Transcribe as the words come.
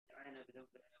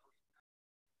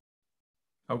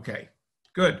Okay,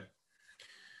 good.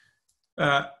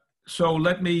 So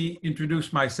let me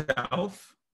introduce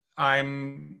myself.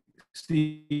 I'm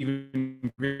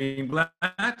Stephen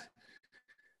Greenblatt.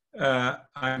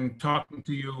 I'm talking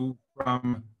to you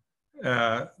from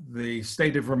the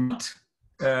state of Vermont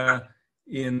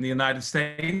in the United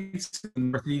States,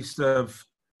 northeast of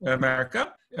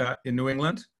America, in New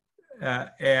England,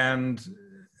 and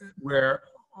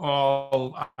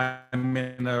I'm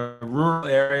in a rural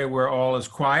area where all is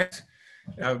quiet,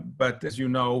 but as you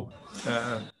know,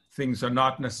 things are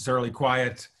not necessarily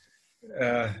quiet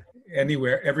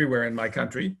everywhere in my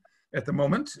country at the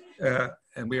moment,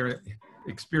 and we are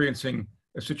experiencing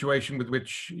a situation with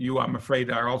which you, I'm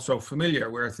afraid, are also familiar,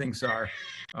 where things are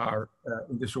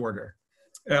in disorder.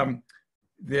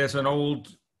 There's an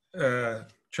old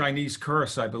Chinese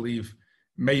curse, I believe,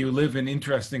 may you live in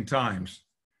interesting times.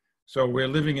 So we're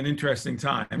living in interesting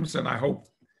times, and I hope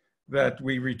that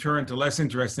we return to less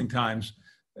interesting times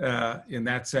in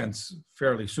that sense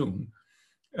fairly soon.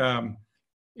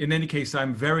 In any case,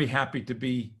 I'm very happy to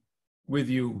be with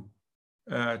you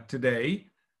today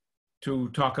to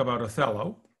talk about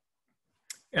Othello.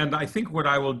 And I think what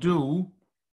I will do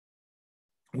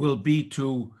will be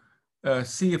to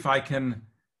see if I can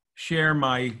share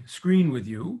my screen with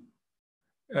you.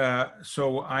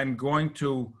 So I'm going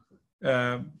to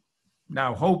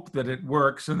now hope that it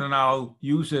works, and then I'll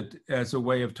use it as a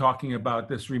way of talking about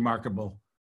this remarkable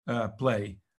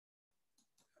play.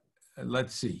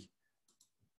 Let's see.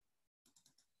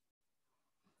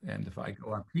 And if I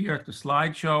go up here at the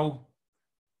slideshow.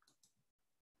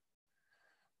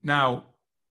 Now,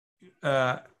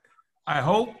 I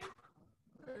hope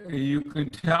you can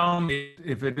tell me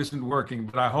if it isn't working,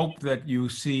 but I hope that you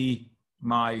see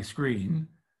my screen,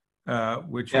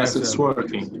 which yes, it's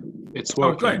working. It's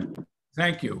working. Oh, good.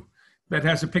 Thank you. That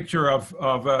has a picture of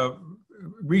a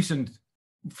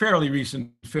fairly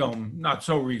recent film, not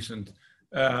so recent,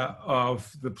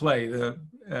 of the play. The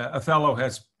Othello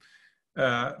has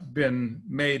been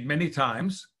made many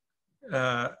times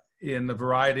in a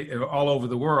variety, all over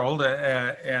the world,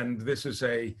 and this is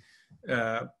a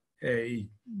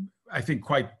I think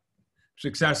quite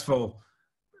successful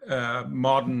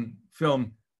modern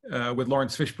film with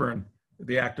Lawrence Fishburne,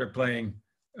 the actor playing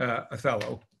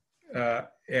Othello,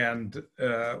 and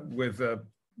with a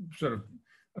sort of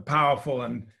a powerful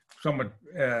and somewhat,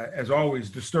 as always,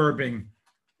 disturbing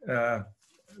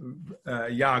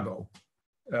Iago,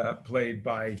 played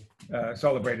by a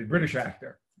celebrated British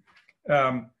actor.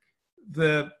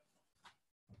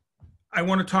 I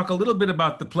want to talk a little bit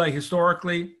about the play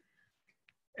historically,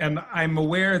 and I'm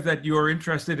aware that you're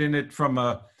interested in it from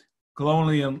a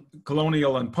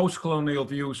colonial and post-colonial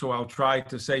view, so I'll try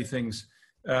to say things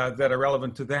that are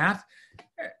relevant to that.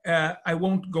 I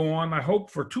won't go on, I hope,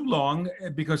 for too long,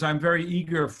 because I'm very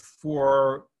eager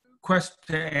to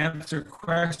answer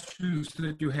questions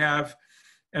that you have,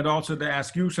 and also to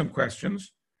ask you some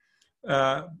questions.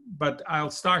 But I'll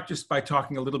start just by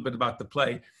talking a little bit about the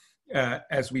play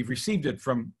as we've received it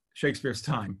from Shakespeare's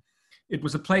time. It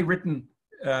was a play written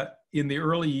in the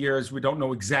early years, we don't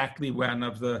know exactly when,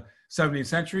 of the 17th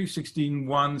century, 1601,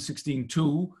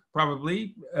 1602,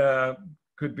 probably.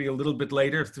 Could be a little bit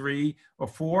later, 3 or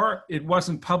 4. It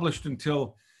wasn't published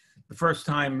until the first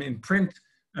time in print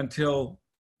until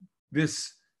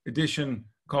this edition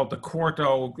called the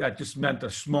quarto. That just meant a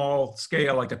small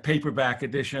scale, like a paperback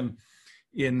edition,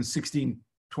 in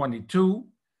 1622,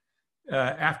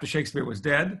 after Shakespeare was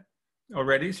dead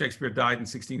already. Shakespeare died in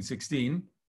 1616,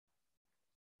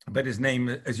 but his name,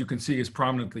 as you can see, is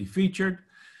prominently featured.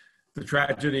 The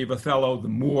tragedy of Othello, the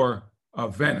Moor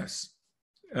of Venice,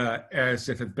 as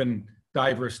it had been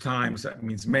diverse times, that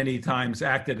means many times,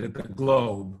 acted at the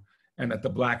Globe and at the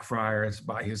Blackfriars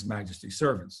by His Majesty's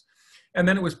servants. And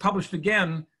then it was published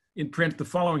again in print the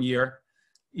following year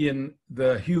in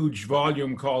the huge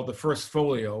volume called the First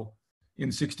Folio in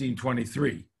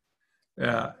 1623.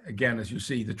 Again, as you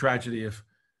see, the tragedy of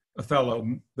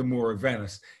Othello, the Moor of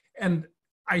Venice. And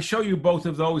I show you both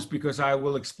of those because I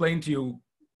will explain to you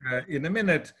in a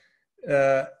minute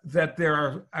that there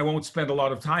are, I won't spend a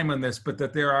lot of time on this, but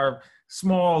that there are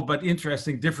small but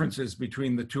interesting differences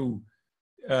between the two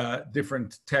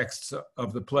different texts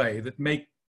of the play that make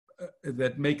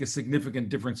a significant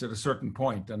difference at a certain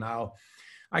point. And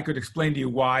I could explain to you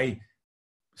why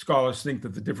scholars think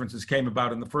that the differences came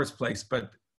about in the first place,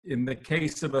 but in the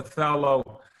case of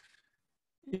Othello,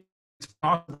 it's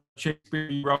possible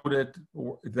Shakespeare wrote it,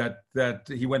 or that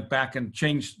he went back and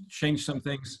changed some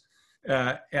things,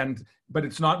 but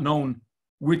it's not known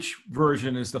which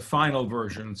version is the final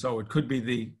version. So it could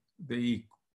be the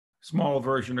small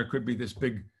version or could be this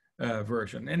big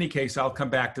version. In any case, I'll come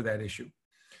back to that issue.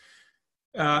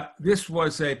 This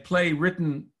was a play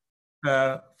written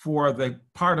for the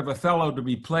part of Othello to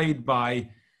be played by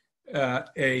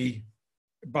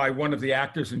one of the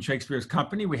actors in Shakespeare's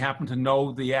company. We happen to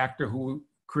know the actor who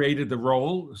created the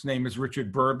role. His name is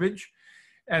Richard Burbage.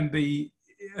 And the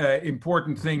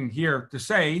important thing here to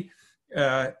say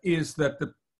is that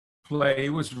the play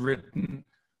was written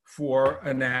for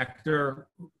an actor,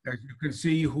 as you can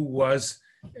see, who was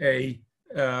a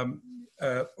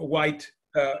white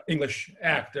English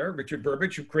actor, Richard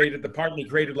Burbage, who created the part, and he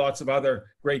created lots of other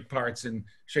great parts in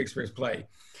Shakespeare's play.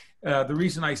 The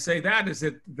reason I say that is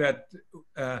that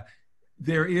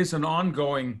there is an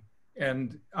ongoing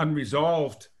and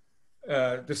unresolved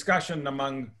discussion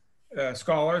among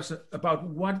scholars about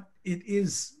what it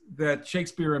is that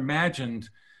Shakespeare imagined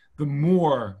the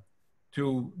Moor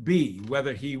to be,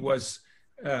 whether he was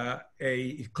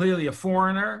clearly a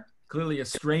foreigner, clearly a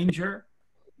stranger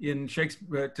in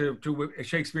Shakespeare, to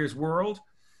Shakespeare's world,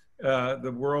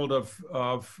 the world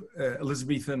of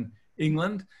Elizabethan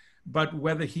England, but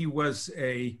whether he was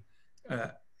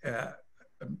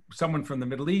someone from the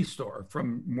Middle East or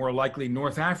from more likely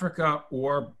North Africa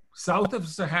or south of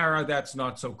Sahara, that's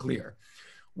not so clear.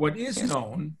 What is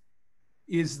known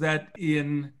is that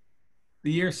in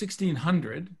the year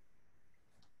 1600,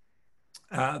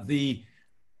 the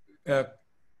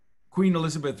Queen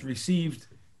Elizabeth received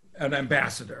an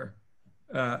ambassador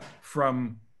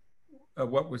from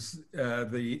what was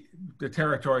the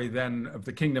territory then of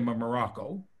the Kingdom of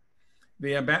Morocco.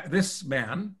 This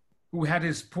man, who had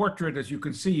his portrait, as you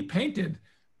can see, painted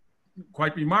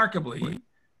quite remarkably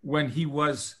when he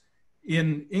was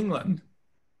in England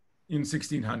in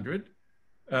 1600,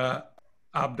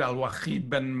 Abd al-Wahid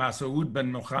bin Masoud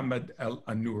bin Muhammad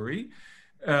al-Anuri.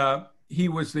 He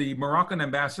was the Moroccan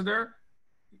ambassador.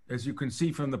 As you can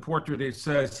see from the portrait, it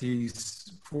says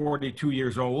he's 42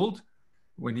 years old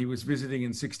when he was visiting in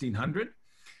 1600.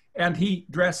 And he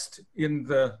dressed in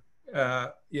the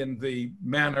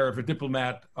manner of a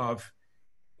diplomat of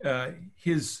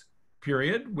his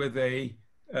period, with a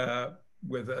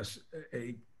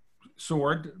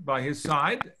sword by his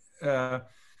side,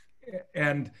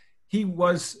 and he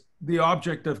was the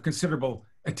object of considerable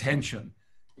attention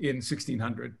in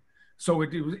 1600. So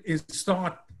it is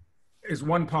thought as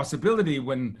one possibility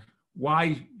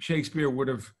why Shakespeare would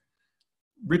have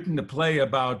written a play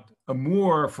about a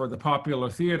Moor for the popular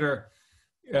theater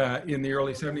in the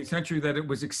early 17th century, that it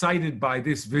was excited by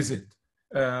this visit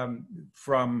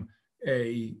from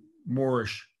a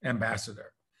Moorish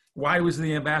ambassador. Why was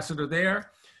the ambassador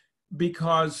there?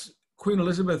 Because Queen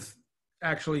Elizabeth,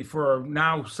 actually for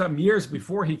now some years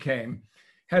before he came,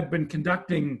 had been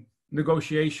conducting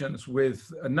negotiations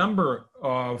with a number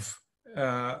of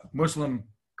Muslim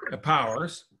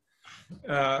powers.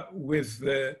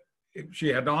 She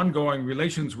had ongoing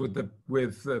relations with the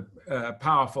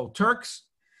powerful Turks,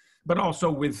 but also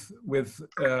with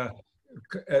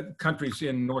countries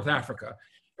in North Africa.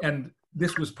 And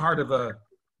this was part of a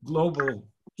global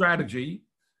strategy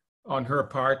on her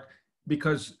part,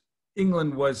 because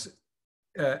England was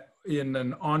in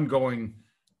an ongoing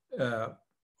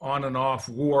on and off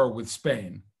war with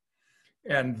Spain.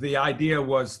 And the idea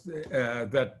was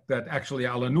that actually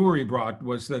Al-Anuri brought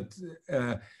was that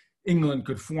England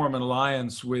could form an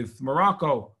alliance with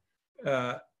Morocco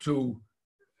to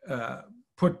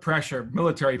put pressure,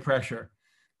 military pressure,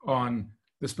 on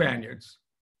the Spaniards.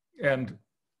 And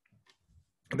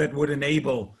that would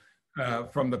enable,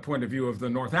 from the point of view of the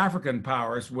North African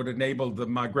powers, would enable the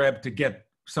Maghreb to get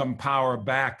some power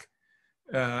back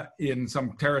in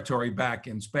some territory back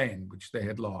in Spain, which they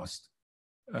had lost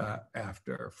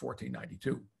after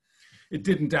 1492. It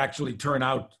didn't actually turn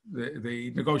out,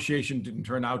 the negotiation didn't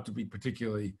turn out to be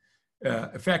particularly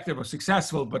effective or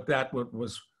successful, but that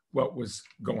was what was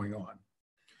going on.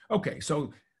 Okay,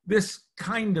 so this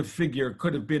kind of figure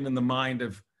could have been in the mind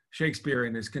of Shakespeare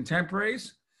and his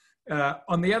contemporaries.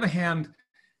 On the other hand,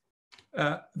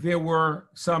 there were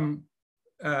some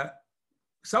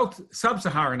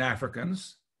sub-Saharan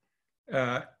Africans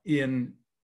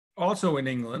also in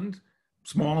England,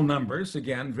 small numbers,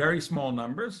 again, very small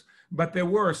numbers, but there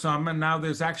were some, and now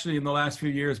there's actually in the last few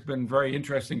years been very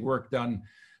interesting work done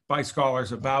by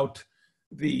scholars about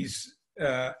these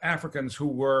Africans who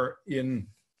were in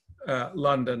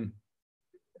London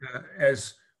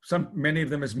as many of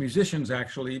them as musicians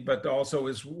actually, but also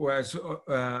as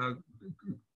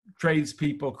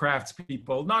tradespeople,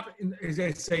 craftspeople, not, as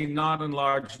I say, not in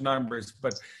large numbers,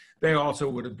 but they also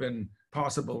would have been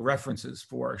possible references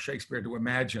for Shakespeare to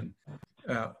imagine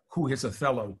who his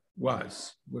Othello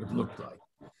would have looked like.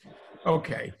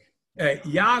 Okay,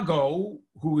 Iago,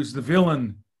 who is the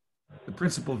villain, the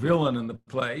principal villain in the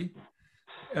play,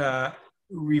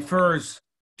 refers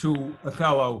to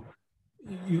Othello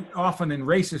often in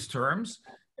racist terms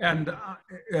and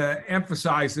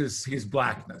emphasizes his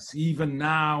blackness. Even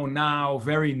now,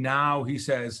 very now, he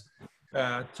says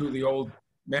to the old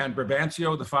man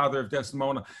Brabantio, the father of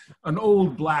Desdemona, an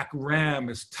old black ram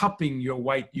is tupping your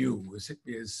white ewe,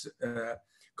 is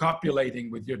copulating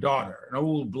with your daughter, an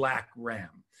old black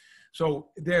ram. So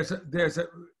there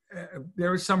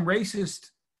is some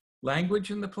racist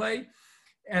language in the play.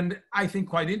 And I think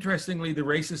quite interestingly, the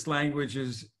racist language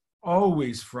is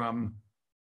always from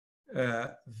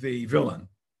the villain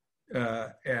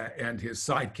and his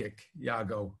sidekick,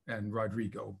 Iago and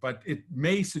Rodrigo. But it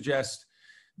may suggest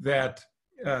that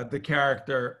the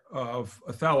character of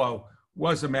Othello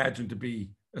was imagined to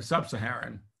be a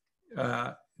sub-Saharan,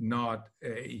 not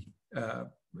a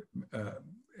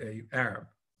Arab.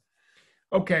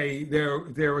 Okay,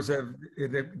 there was a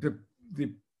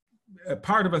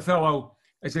part of Othello,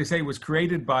 as they say, was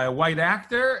created by a white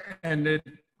actor, and it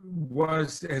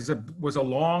was a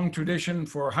long tradition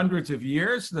for hundreds of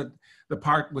years that the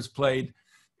part was played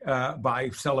by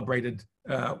celebrated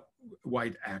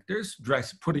white actors,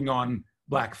 putting on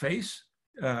blackface,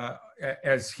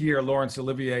 as here Laurence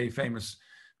Olivier, famous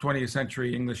 20th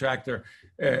century English actor,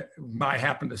 I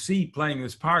happened to see playing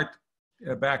this part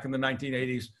back in the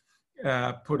 1980s,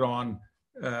 put on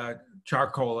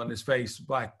charcoal on his face,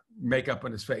 black makeup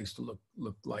on his face to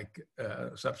look like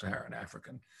sub-Saharan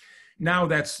African. Now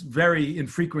that's very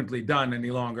infrequently done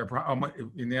any longer.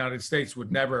 In the United States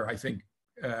would never, I think,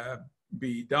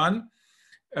 be done.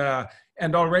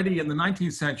 And already in the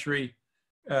 19th century,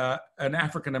 an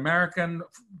African American,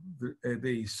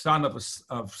 the son of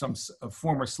some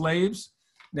former slaves,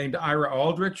 named Ira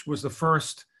Aldrich, was the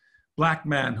first black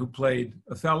man who played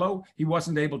Othello. He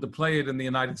wasn't able to play it in the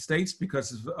United States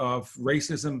because of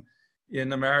racism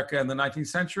in America in the 19th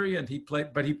century, and he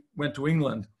went to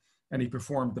England and he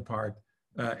performed the part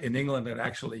in England and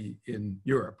actually in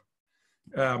Europe.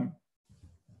 The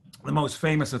most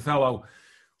famous Othello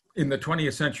in the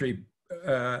 20th century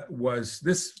was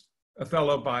this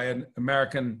Othello by an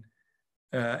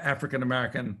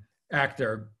African-American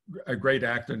actor, a great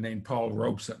actor named Paul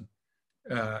Robeson,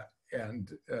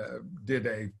 and did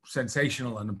a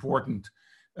sensational and important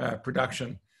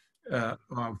production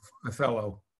of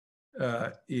Othello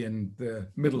in the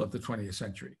middle of the 20th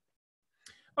century.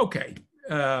 Okay,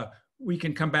 we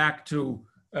can come back to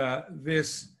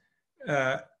this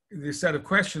set of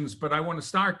questions, but I want to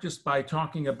start just by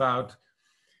talking about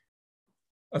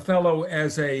Othello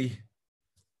as an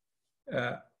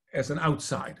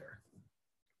outsider.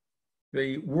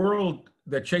 The world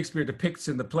that Shakespeare depicts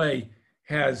in the play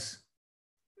has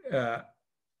a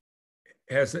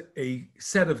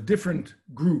set of different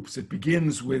groups. It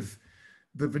begins with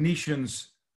the Venetians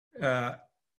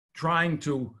trying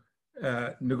to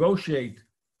negotiate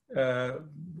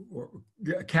or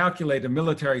calculate a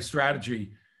military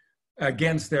strategy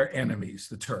against their enemies,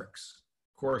 the Turks.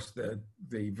 Of course, the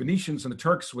Venetians and the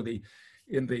Turks were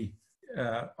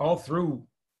all through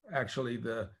actually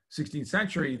the 16th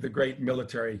century, the great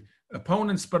military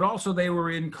opponents, but also they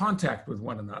were in contact with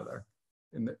one another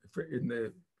in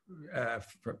the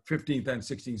 15th and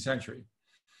 16th century.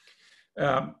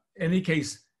 In any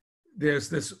case, there's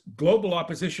this global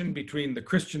opposition between the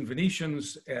Christian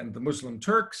Venetians and the Muslim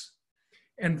Turks.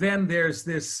 And then there's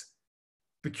this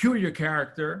peculiar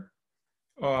character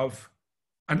of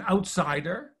an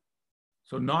outsider,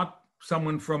 so not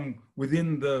someone from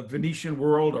within the Venetian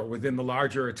world or within the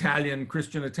larger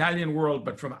Christian Italian world,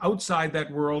 but from outside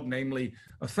that world, namely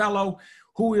Othello,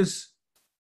 who is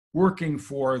working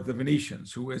for the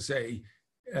Venetians, who is the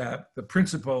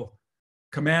principal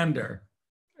commander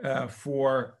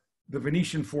for the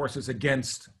Venetian forces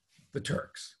against the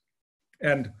Turks.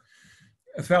 And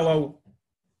Othello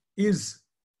is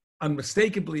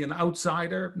unmistakably an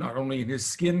outsider, not only in his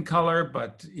skin color,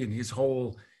 but in his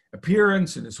whole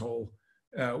appearance and his whole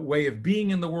way of being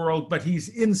in the world, but he's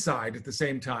inside at the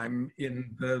same time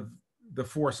in the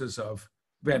forces of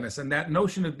Venice. And that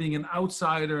notion of being an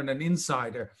outsider and an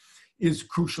insider is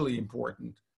crucially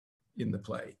important in the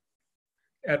play.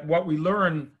 And what we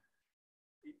learn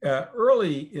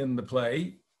early in the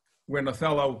play, when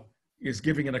Othello is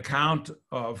giving an account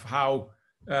of how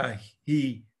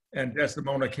he and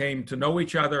Desdemona came to know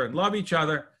each other and love each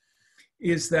other,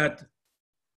 is that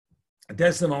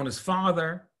Desdemona's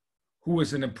father, who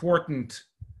was an important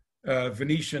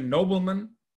Venetian nobleman,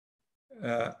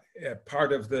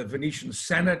 part of the Venetian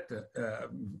Senate.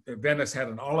 Venice had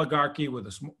an oligarchy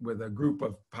with a group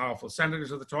of powerful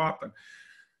senators at the top, and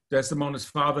Desdemona's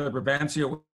father,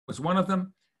 Brabantio, was one of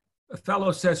them.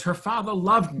 Othello says, her father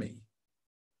loved me,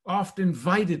 oft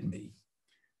invited me,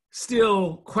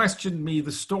 still questioned me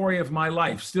the story of my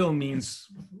life, still means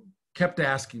kept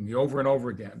asking me over and over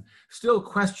again, still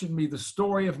questioned me the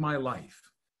story of my life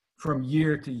from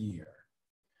year to year,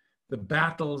 the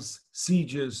battles,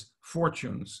 sieges,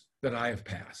 fortunes that I have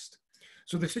passed.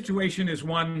 So the situation is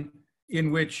one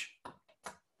in which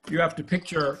you have to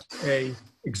picture an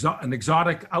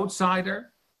exotic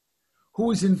outsider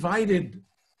who is invited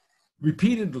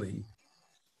repeatedly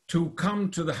to come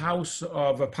to the house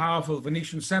of a powerful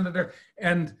Venetian senator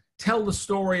and tell the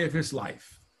story of his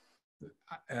life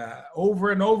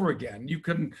over and over again. You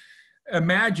can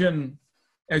imagine,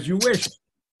 as you wish,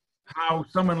 how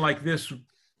someone like this,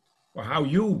 or how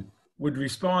you would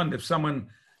respond if someone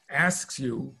asks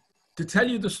you to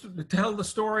tell the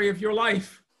story of your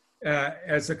life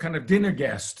as a kind of dinner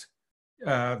guest,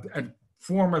 a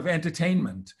form of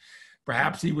entertainment.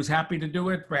 Perhaps he was happy to do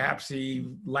it. Perhaps he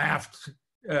laughed.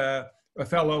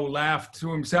 Othello laughed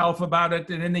to himself about it.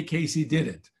 In any case, he did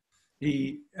it.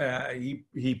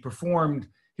 He performed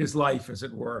his life, as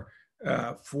it were,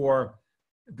 for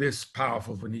this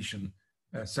powerful Venetian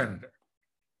senator.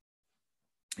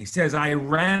 He says, I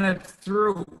ran it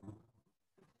through,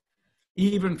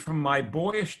 even from my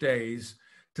boyish days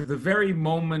to the very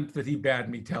moment that he bade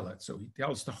me tell it. So he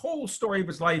tells the whole story of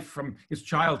his life from his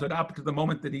childhood up to the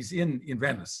moment that he's in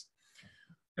Venice.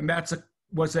 And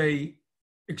was a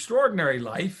extraordinary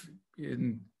life,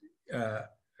 in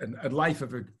a life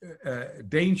of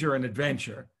danger and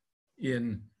adventure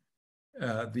in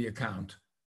the account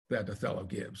that Othello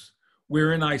gives,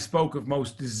 wherein I spoke of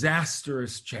most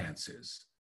disastrous chances,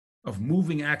 of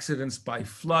moving accidents by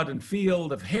flood and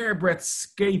field, of hairbreadth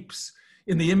escapes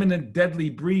in the imminent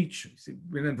deadly breach. He's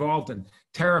been involved in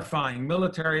terrifying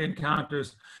military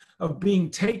encounters, of being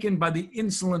taken by the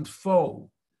insolent foe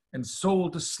and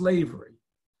sold to slavery,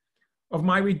 of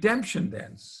my redemption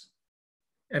thence,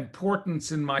 and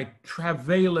portents in my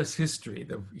travaillous history.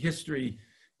 The history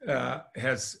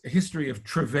has a history of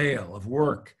travail, of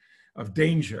work, of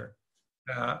danger,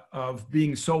 of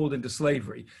being sold into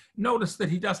slavery. Notice that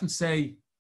he doesn't say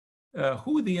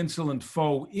who the insolent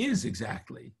foe is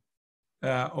exactly,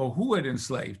 or who had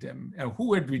enslaved him, or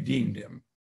who had redeemed him.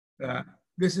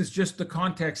 This is just the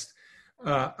context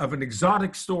of an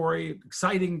exotic story,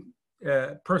 exciting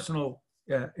personal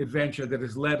adventure that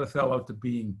has led Othello to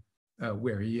being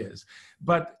where he is.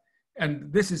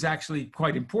 And this is actually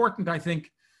quite important, I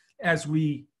think, I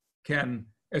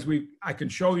can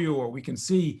show you, or we can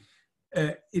see,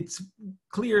 it's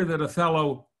clear that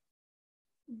Othello,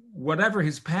 whatever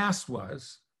his past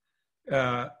was,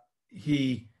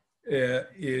 he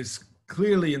is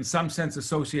clearly in some sense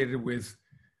associated with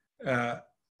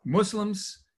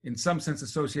Muslims, in some sense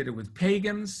associated with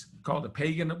pagans, called a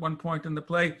pagan at one point in the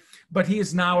play, but he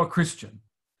is now a Christian.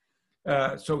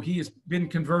 So he has been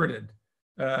converted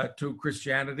to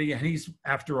Christianity, and he's,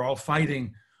 after all,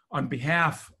 fighting on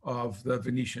behalf of the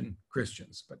Venetian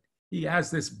Christians. But he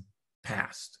has this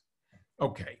past.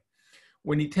 Okay.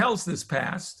 When he tells this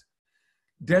past,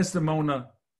 Desdemona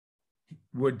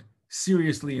would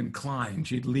seriously incline.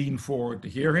 She'd lean forward to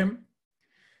hear him.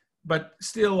 But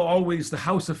still, always the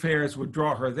house affairs would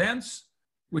draw her thence.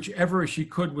 Whichever she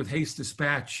could with haste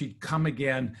dispatch, she'd come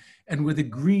again, and with a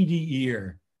greedy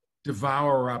ear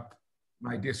devour up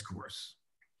my discourse.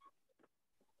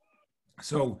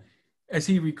 So as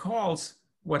he recalls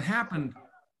what happened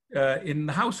in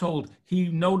the household,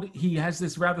 he has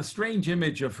this rather strange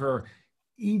image of her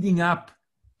eating up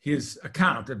his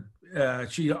account.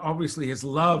 She obviously has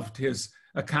loved his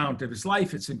account of his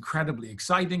life. It's incredibly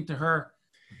exciting to her.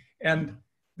 And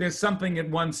there's something at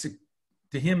once,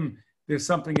 to him, there's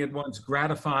something at once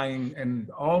gratifying and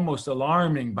almost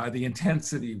alarming by the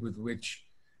intensity with which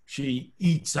she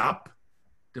eats up,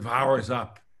 devours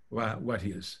up what he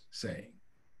is saying.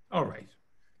 All right.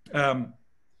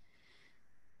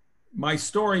 My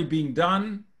story being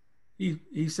done,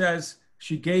 he says,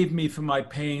 she gave me for my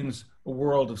pains a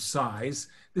world of sighs.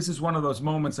 This is one of those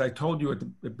moments I told you at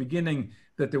the beginning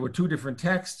that there were two different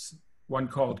texts, one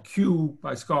called Q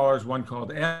by scholars, one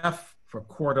called F for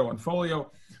quarto and folio.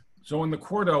 So in the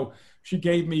quarto, she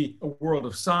gave me a world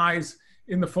of sighs.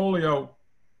 In the folio,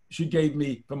 she gave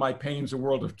me for my pains a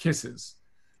world of kisses.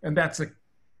 And that's a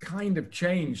kind of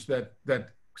change that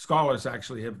scholars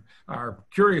actually are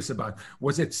curious about.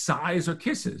 Was it sighs or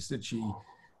kisses? Did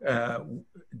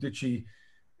she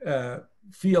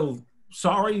feel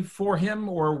sorry for him,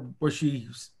 or was she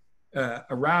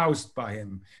aroused by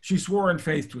him? She swore in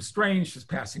faith 'twas strange, 'twas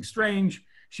passing strange.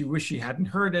 She wished she hadn't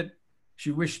heard it. She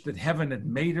wished that heaven had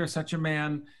made her such a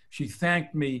man. She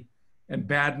thanked me and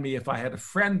bade me if I had a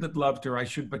friend that loved her, I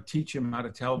should but teach him how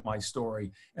to tell my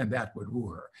story, and that would woo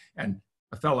her. And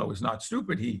Othello is not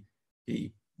stupid. He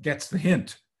gets the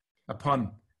hint.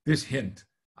 Upon this hint,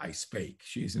 I spake.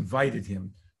 She's invited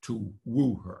him to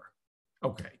woo her.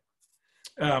 Okay.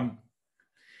 I'll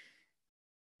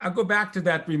go back to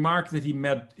that remark that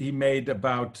he made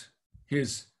about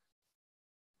his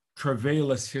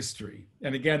travaillous history.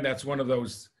 And again, that's one of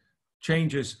those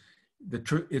changes.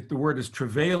 The word is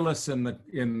travaillous in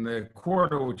the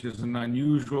quarto, which is an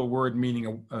unusual word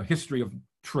meaning a history of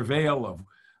travail, of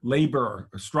labor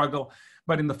or struggle.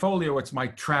 But in the folio, it's my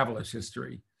traveler's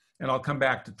history. And I'll come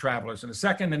back to travelers in a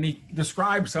second. And he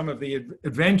describes some of the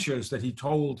adventures that he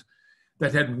told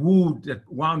that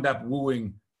wound up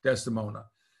wooing Desdemona.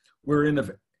 We're in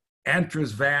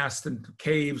antras vast and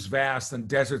caves vast and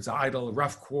deserts idle,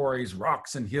 rough quarries,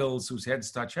 rocks and hills whose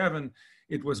heads touch heaven.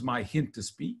 It was my hint to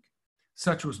speak.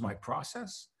 Such was my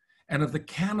process. And of the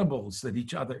cannibals that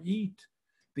each other eat,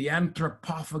 the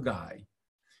anthropophagi,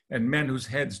 and men whose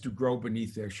heads do grow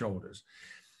beneath their shoulders.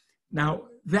 Now,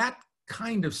 that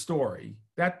kind of story,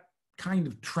 that kind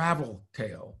of travel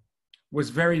tale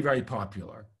was very, very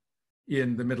popular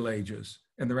in the Middle Ages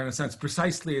and the Renaissance,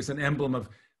 precisely as an emblem of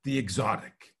the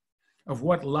exotic, of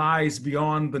what lies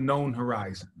beyond the known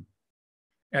horizon.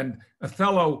 And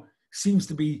Othello seems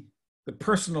to be the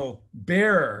personal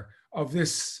bearer of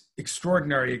this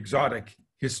extraordinary exotic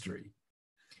history.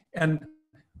 And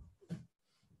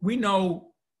we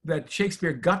know that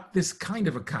Shakespeare got this kind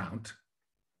of account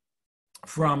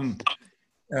from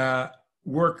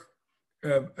work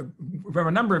from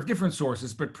a number of different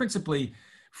sources, but principally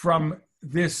from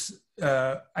this,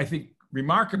 I think,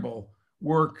 remarkable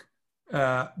work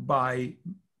from the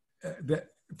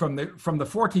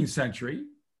 14th century,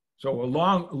 so a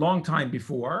long time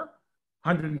before,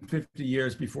 150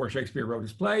 years before Shakespeare wrote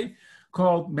his play,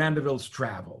 called Mandeville's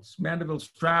Travels. Mandeville's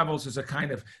Travels is a kind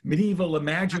of medieval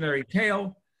imaginary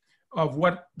tale of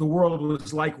what the world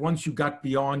was like once you got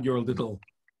beyond your little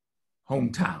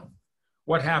hometown.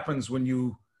 What happens when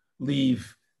you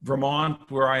leave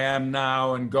Vermont, where I am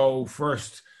now, and go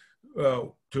first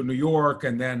to New York,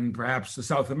 and then perhaps to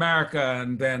South America,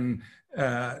 and then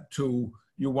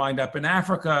you wind up in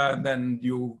Africa, and then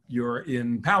you're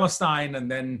in Palestine,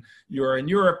 and then you're in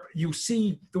Europe. You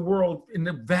see the world in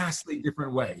a vastly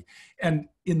different way. And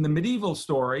in the medieval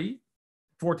story,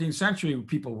 14th century,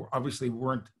 people obviously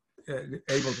weren't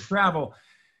able to travel.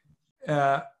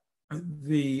 For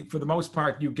the most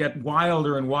part, you get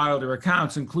wilder and wilder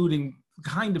accounts, including the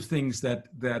kind of things that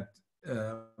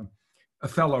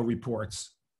Othello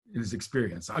reports in his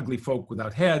experience: ugly folk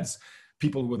without heads,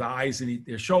 people with eyes beneath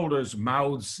their shoulders,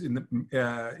 mouths in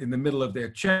the middle of their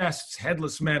chests,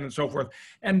 headless men, and so forth.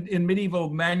 And in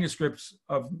medieval manuscripts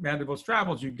of Mandeville's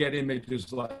Travels, you get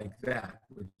images like that,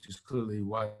 which is clearly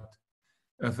what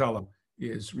Othello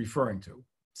is referring to.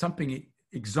 Something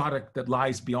exotic that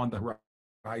lies beyond the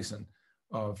horizon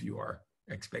of your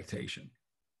expectation.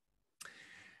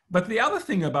 But the other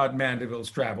thing about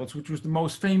Mandeville's Travels, which was the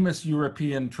most famous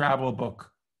European travel book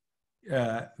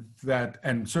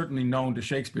and certainly known to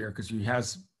Shakespeare, because he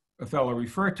has Othello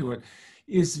refer to it,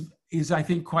 is I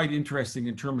think quite interesting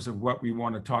in terms of what we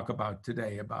want to talk about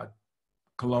today, about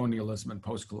colonialism and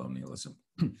post-colonialism.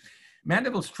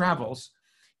 Mandeville's Travels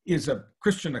is a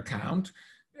Christian account,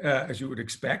 as you would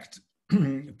expect,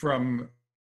 written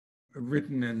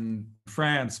in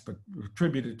France, but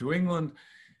attributed to England.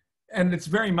 And it's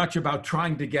very much about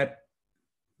trying to get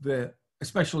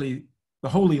especially the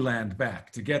Holy Land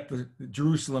back, to get the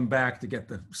Jerusalem back, to get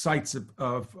the sites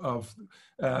of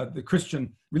the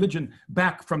Christian religion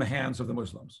back from the hands of the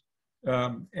Muslims.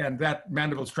 And that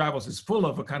Mandeville's Travels is full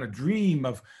of a kind of dream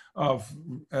of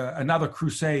another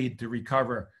crusade to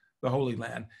recover the Holy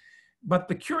Land. But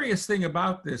the curious thing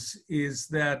about this is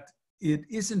that it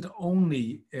isn't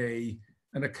only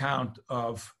an account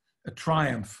of a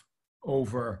triumph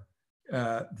over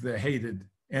the hated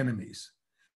enemies.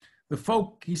 The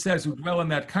folk, he says, who dwell in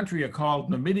that country are called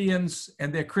Numidians,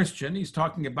 and they're Christian. He's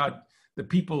talking about the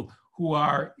people who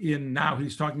are now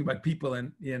he's talking about people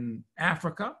in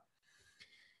Africa,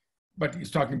 but he's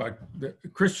talking about the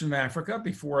Christian Africa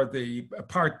before the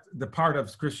part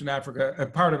of Christian Africa, a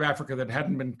part of Africa that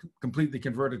hadn't been completely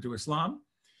converted to Islam.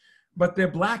 But they're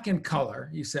black in color,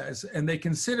 he says, and they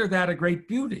consider that a great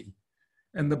beauty.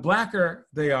 And the blacker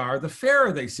they are, the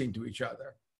fairer they seem to each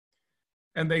other.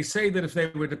 And they say that if they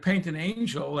were to paint an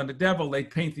angel and a devil, they'd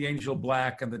paint the angel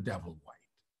black and the devil white.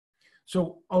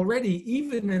 So already,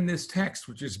 even in this text,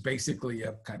 which is basically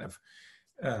a kind of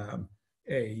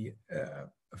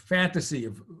fantasy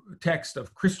of text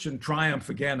of Christian triumph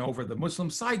again over the Muslim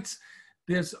sites,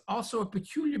 there's also a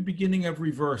peculiar beginning of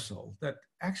reversal that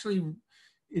actually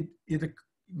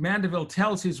Mandeville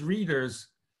tells his readers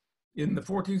in the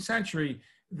 14th century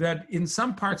that in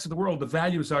some parts of the world, the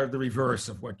values are the reverse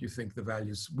of what we think the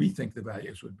values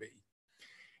would be.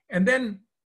 And then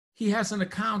he has an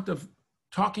account of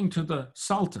talking to the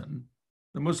Sultan,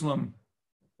 the Muslim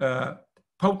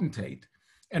potentate,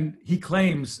 and he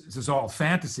claims, this is all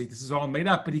fantasy, this is all made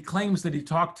up, but he claims that he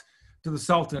talked to the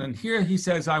Sultan. And here he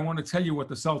says, I want to tell you what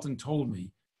the Sultan told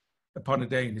me upon a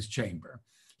day in his chamber.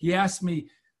 He asked me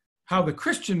how the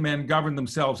Christian men govern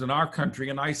themselves in our country.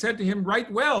 And I said to him,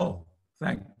 right well,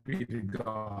 thank be to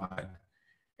God.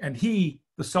 And he,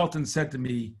 the Sultan, said to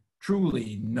me,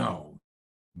 truly, no,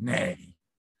 nay.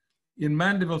 In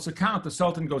Mandeville's account, the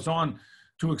Sultan goes on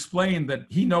to explain that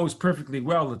he knows perfectly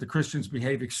well that the Christians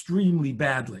behave extremely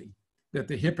badly, that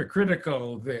they're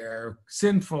hypocritical, they're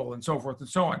sinful, and so forth and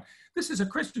so on. This is a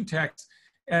Christian text,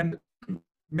 and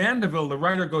Mandeville, the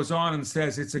writer, goes on and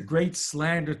says it's a great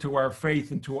slander to our faith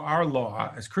and to our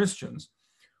law as Christians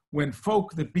when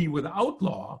folk that be without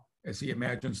law, as he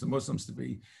imagines the Muslims to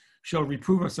be, shall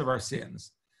reprove us of our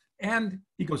sins. And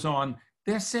he goes on,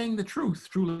 they're saying the truth,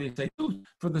 truly they say truth.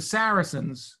 For the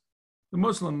Saracens, the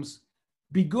Muslims,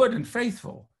 be good and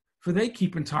faithful, for they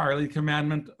keep entirely the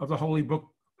commandment of the holy book,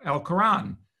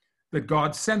 Al-Quran, that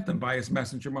God sent them by his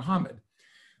messenger Muhammad.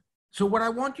 So what I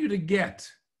want you to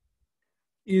get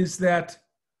is that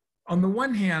on the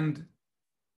one hand,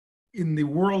 in the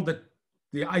world that,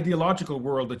 the ideological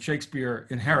world that Shakespeare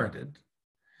inherited,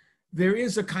 there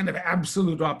is a kind of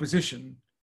absolute opposition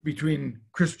between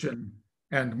Christian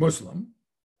and Muslim,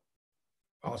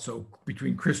 also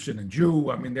between Christian and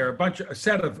Jew. I mean, there are a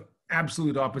set of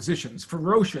absolute oppositions,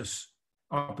 ferocious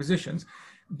oppositions,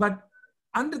 but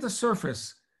under the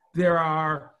surface, there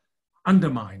are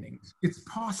underminings. It's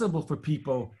possible for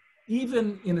people,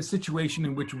 even in a situation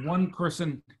in which one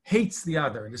person hates the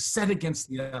other and is set against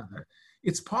the other,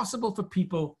 it's possible for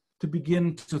people to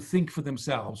begin to think for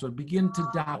themselves or begin to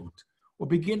doubt or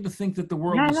begin to think that the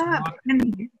world is not.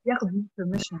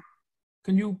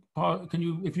 Can you,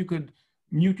 if you could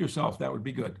mute yourself, that would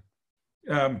be good.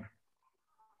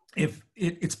 If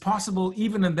it's possible,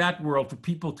 even in that world, for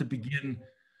people to begin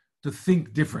to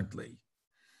think differently.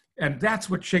 And that's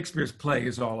what Shakespeare's play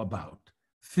is all about,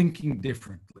 thinking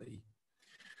differently.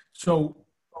 So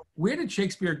where did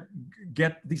Shakespeare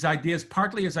get these ideas?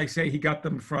 Partly, as I say, he got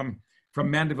them from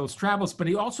Mandeville's travels, but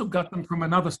he also got them from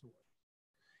another source.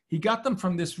 He got them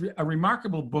from a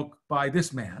remarkable book by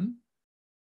this man,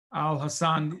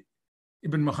 Al-Hasan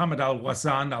ibn Muhammad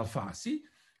al-Ghazan al-Fasi,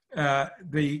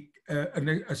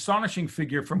 an astonishing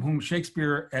figure from whom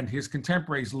Shakespeare and his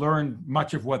contemporaries learned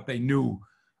much of what they knew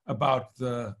about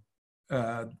the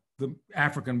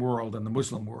African world and the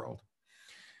Muslim world.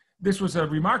 This was a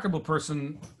remarkable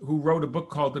person who wrote a book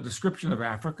called The Description of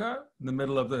Africa in the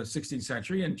middle of the 16th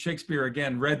century, and Shakespeare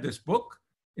again read this book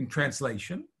in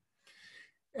translation.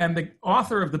 And the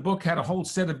author of the book had a whole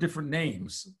set of different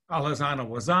names. Al-Hasan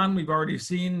al-Ghazan, we've already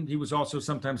seen. He was also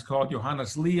sometimes called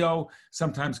Johannes Leo,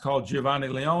 sometimes called Giovanni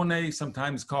Leone,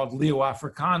 sometimes called Leo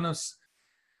Africanus,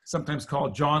 sometimes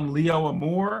called John Leo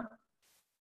Amour,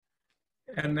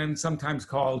 and then sometimes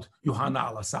called Johanna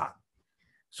al-Assad.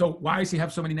 So why does he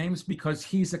have so many names? Because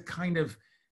he's a kind of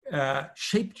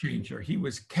shape changer. He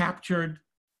was captured.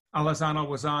 Al-Hasan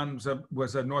al-Ghazan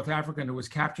was a North African who was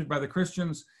captured by the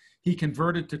Christians. He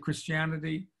converted to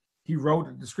Christianity. He wrote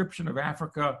a description of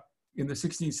Africa in the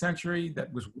 16th century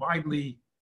that was widely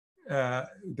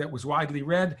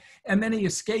read. And then he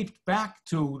escaped back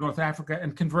to North Africa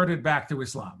and converted back to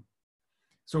Islam.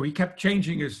 So he kept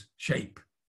changing his shape,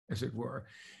 as it were.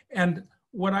 And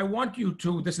what I want you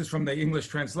to, this is from the English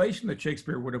translation that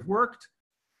Shakespeare would have worked.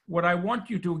 What I want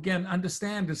you to again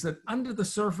understand is that under the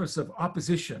surface of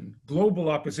opposition, global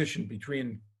opposition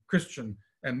between Christian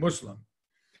and Muslim,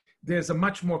 there's a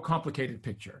much more complicated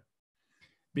picture,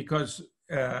 because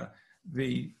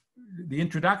the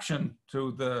introduction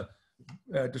to the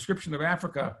description of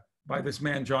Africa by this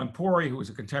man, John Porey, who was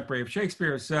a contemporary of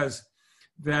Shakespeare, says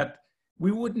that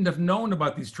we wouldn't have known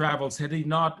about these travels had he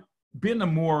not been a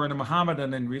Moor and a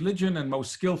Mohammedan in religion and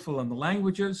most skillful in the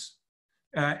languages,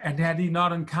 and had he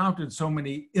not encountered so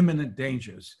many imminent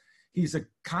dangers. He's a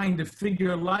kind of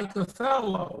figure like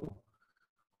Othello,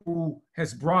 who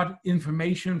has brought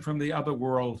information from the other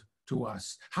world to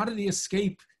us. How did he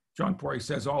escape, John Porey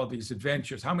says, all of these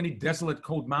adventures? How many desolate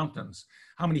cold mountains?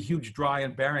 How many huge dry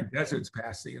and barren deserts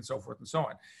passed he, and so forth and so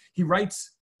on. He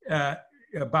writes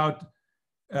about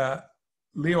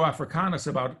Leo Africanus,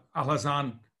 about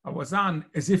Al-Hasan al-Wazan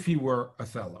as if he were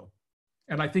Othello.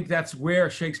 And I think that's where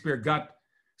Shakespeare got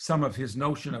some of his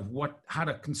notion of how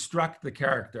to construct the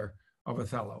character of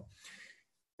Othello.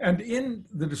 And in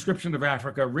the description of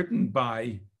Africa written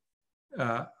by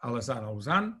Alareer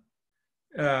al-Wazan,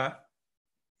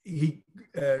 he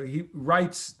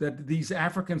writes that these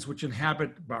Africans which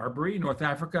inhabit Barbary, North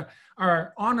Africa,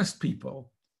 are honest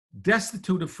people,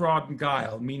 destitute of fraud and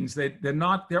guile. Means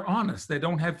they're honest.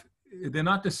 They're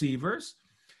not deceivers,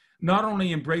 not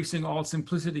only embracing all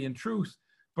simplicity and truth,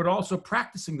 but also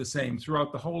practicing the same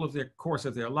throughout the whole of their course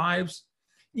of their lives,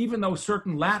 even though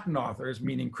certain Latin authors,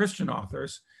 meaning Christian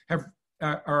authors,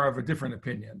 are of a different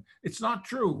opinion. It's not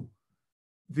true.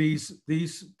 These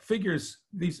figures,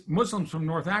 these Muslims from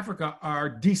North Africa, are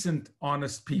decent,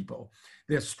 honest people.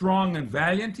 They're strong and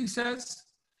valiant, he says,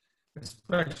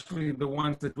 especially the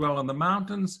ones that dwell in the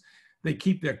mountains. They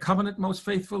keep their covenant most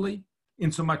faithfully,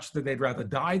 insomuch that they'd rather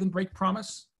die than break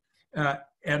promise.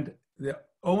 And the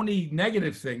only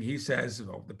negative thing, he says,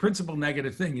 the principal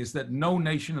negative thing is that no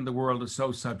nation in the world is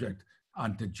so subject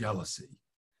unto jealousy,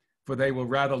 for they will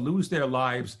rather lose their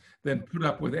lives than put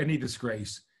up with any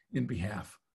disgrace in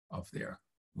behalf of their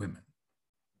women.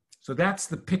 So that's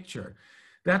the picture.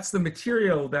 That's the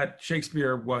material that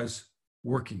Shakespeare was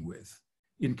working with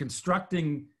in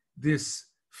constructing this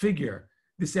figure,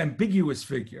 this ambiguous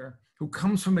figure who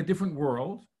comes from a different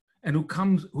world and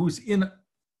who's in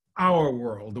our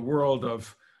world, the world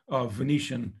of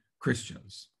Venetian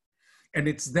Christians. And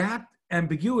it's that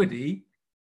ambiguity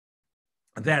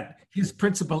that his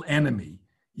principal enemy,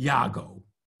 Iago,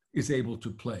 is able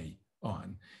to play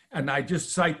on. And I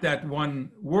just cite that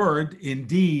one word,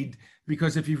 indeed,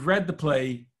 because if you've read the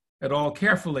play at all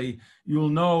carefully, you'll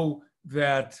know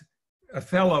that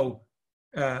Othello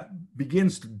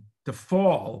begins to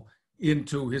fall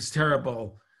into his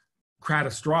terrible,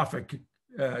 catastrophic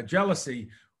jealousy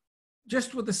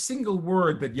just with a single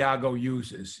word that Iago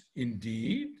uses.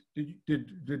 Indeed.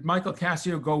 Did Michael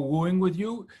Cassio go wooing with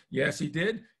you? Yes, he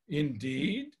did.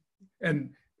 Indeed. And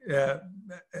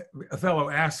Othello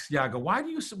asks Iago, what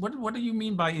do you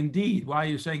mean by indeed? Why are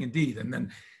you saying indeed? And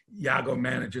then Iago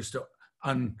manages to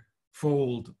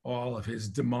unfold all of his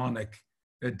demonic,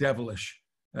 devilish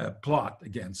plot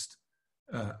against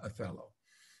Othello.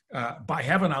 By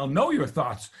heaven, I'll know your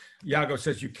thoughts. Iago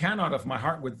says, you cannot if my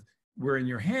heart were in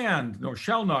your hand, nor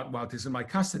shall not while 'tis in my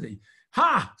custody.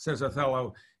 Ha, says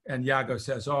Othello. And Iago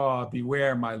says, oh,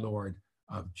 beware, my lord,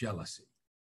 of jealousy.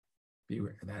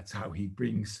 Beware. That's how he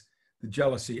brings the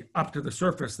jealousy up to the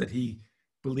surface that he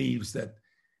believes that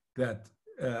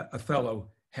Othello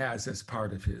has as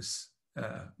part of his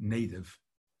native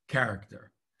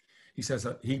character. He says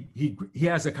he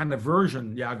has a kind of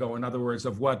version, Iago, in other words,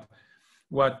 of what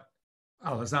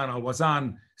Alareer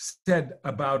al-Wazan said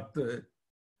about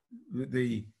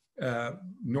the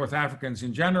North Africans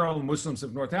in general, Muslims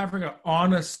of North Africa,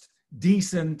 honest,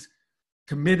 decent,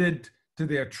 committed to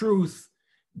their truth,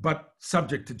 but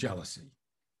subject to jealousy.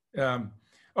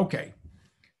 Okay,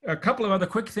 a couple of other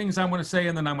quick things I want to say,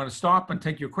 and then I'm going to stop and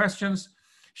take your questions.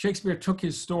 Shakespeare took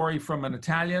his story from an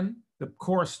Italian, the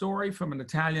core story from an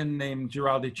Italian named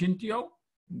Giraldi Cintio.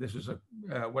 This is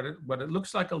what it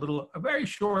looks like, a very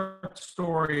short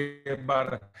story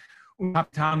about un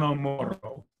capitano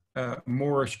Moro,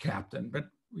 Moorish captain. But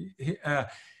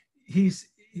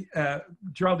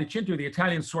Giraldi Cintio, the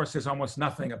Italian source, says almost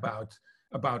nothing about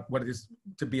what it is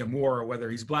to be a Moor or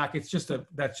whether he's black. That's just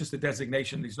a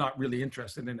designation. He's not really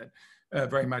interested in it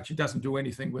very much. He doesn't do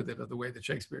anything with it the way that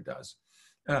Shakespeare does.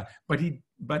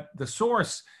 But the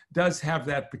source does have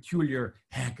that peculiar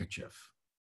handkerchief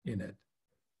in it.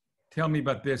 Tell me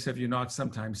about this. Have you not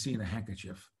sometimes seen a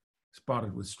handkerchief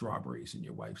spotted with strawberries in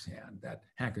your wife's hand? That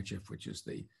handkerchief, which is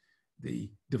the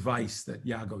device that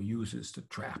Iago uses to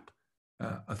trap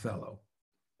Othello,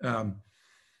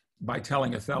 by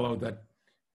telling Othello that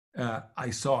I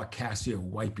saw Cassio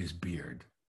wipe his beard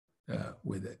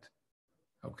with it.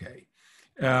 Okay,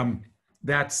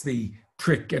 that's the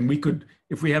trick. And we could,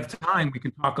 if we have time, we can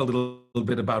talk a little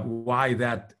bit about why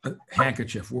that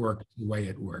handkerchief works the way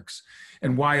it works,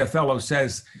 and why Othello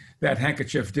says that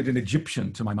handkerchief did an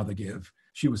Egyptian to my mother give.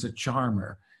 She was a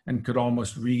charmer and could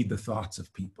almost read the thoughts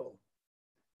of people.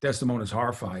 Desdemona's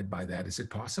horrified by that. Is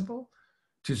it possible?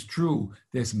 'Tis true,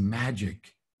 there's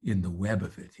magic in the web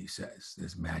of it, he says.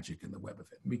 There's magic in the web of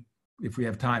it. If we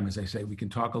have time, as I say, we can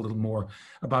talk a little more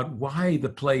about why the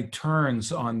play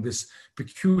turns on this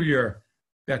peculiar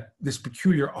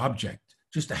object,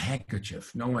 just a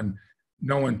handkerchief. No one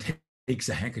takes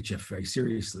a handkerchief very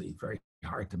seriously. Very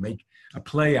hard to make a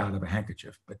play out of a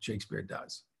handkerchief, but Shakespeare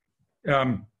does.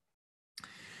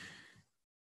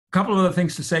 Couple of other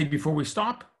things to say before we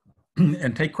stop.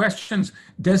 and take questions.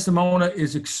 Desdemona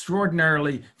is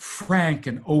extraordinarily frank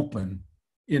and open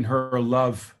in her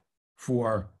love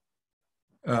for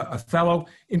Othello,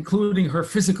 including her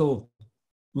physical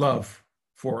love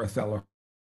for Othello,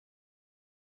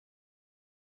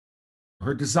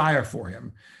 her desire for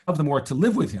him, of the more to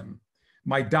live with him.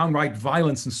 My downright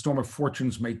violence and storm of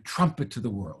fortunes may trumpet to the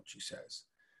world, she says.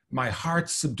 My heart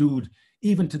subdued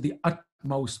even to the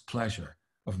utmost pleasure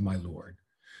of my lord.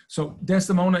 So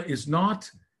Desdemona is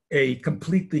not a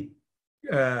completely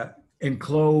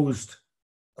enclosed,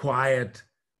 quiet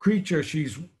creature.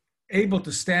 She's able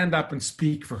to stand up and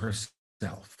speak for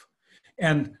herself.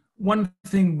 And one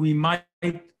thing we might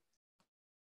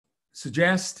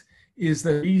suggest is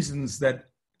the reasons that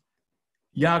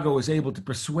Iago is able to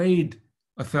persuade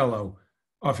Othello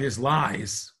of his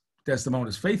lies, Desdemona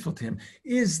is faithful to him,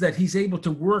 is that he's able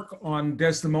to work on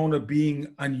Desdemona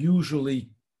being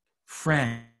unusually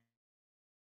frank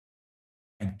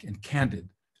and candid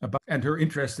about, and her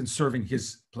interest in serving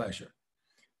his pleasure.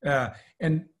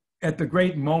 And at the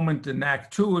great moment in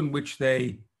Act 2 in which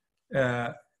they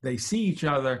see each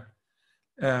other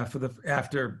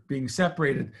after being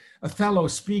separated, Othello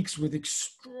speaks with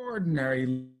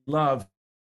extraordinary love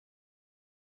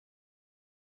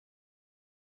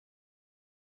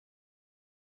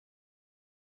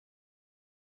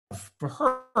for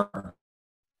her,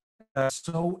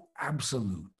 so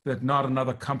absolute that not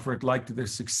another comfort like to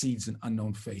this succeeds in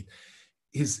unknown fate.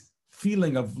 His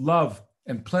feeling of love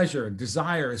and pleasure and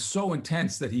desire is so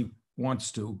intense that he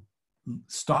wants to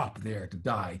stop there to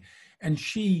die. And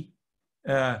she,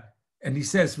 and he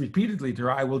says repeatedly to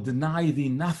her, I will deny thee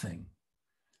nothing.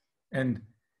 And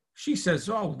she says,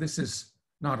 oh, this is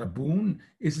not a boon.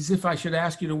 It's as if I should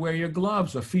ask you to wear your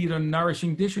gloves or feed on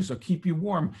nourishing dishes or keep you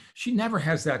warm. She never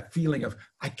has that feeling of,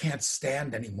 I can't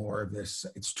stand any more of this.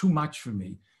 It's too much for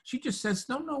me. She just says,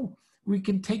 no, we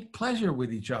can take pleasure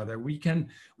with each other. We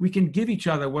can give each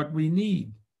other what we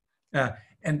need.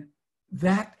 And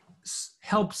that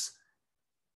helps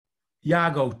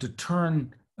Iago to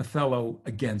turn Othello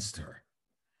against her,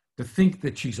 to think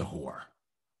that she's a whore.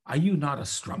 Are you not a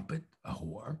strumpet, a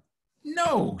whore?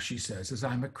 No, she says, as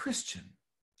I'm a Christian.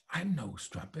 I'm no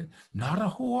strumpet. Not a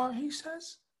whore, he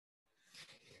says.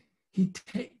 He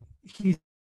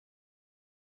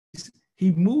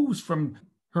moves from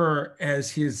her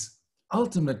as his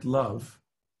ultimate love,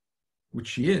 which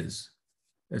she is,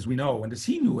 as we know, and as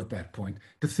he knew at that point,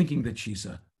 to thinking that she's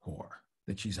a whore,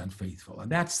 that she's unfaithful.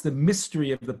 And that's the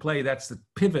mystery of the play. That's the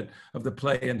pivot of the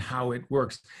play and how it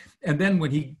works. And then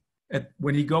when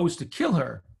he goes to kill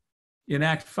her in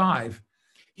Act 5,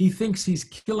 he thinks he's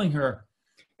killing her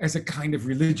as a kind of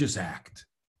religious act,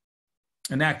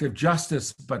 an act of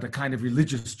justice, but a kind of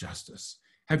religious justice.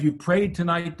 Have you prayed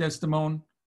tonight, Desdemona?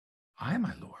 Aye,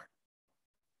 my lord.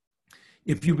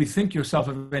 If you bethink yourself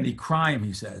of any crime,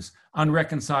 he says,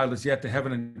 unreconciled as yet to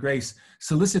heaven and grace,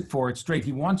 solicit for it straight.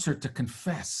 He wants her to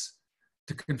confess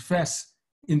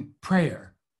in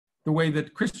prayer, the way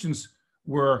that Christians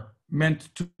were meant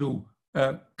to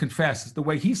confess, the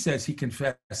way he says he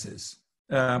confesses.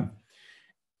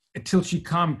 Until she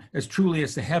come as truly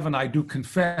as to heaven, I do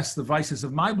confess the vices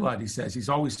of my blood, he says. He's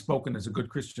always spoken as a good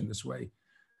Christian this way.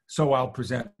 So I'll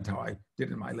present how I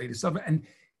did in my latest supper. And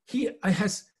he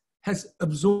has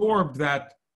absorbed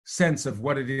that sense of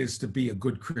what it is to be a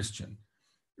good Christian.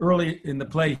 Early in the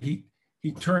play,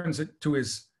 he turns it to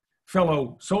his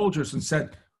fellow soldiers and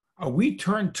said, are we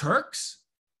turned Turks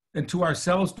and to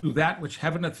ourselves do that which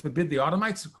heaven hath forbid the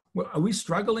Ottomites? Are we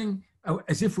struggling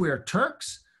as if we are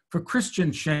Turks? For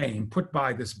Christian shame, put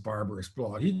by this barbarous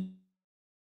blood. He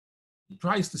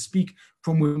tries to speak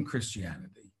from within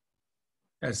Christianity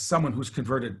as someone who's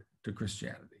converted to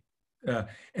Christianity.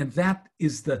 And that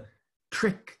is the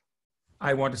trick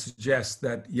I want to suggest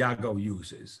that Iago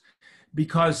uses,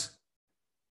 because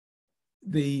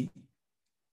the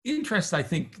interest, I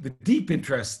think, the deep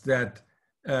interest that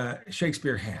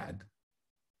Shakespeare had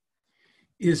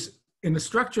is in a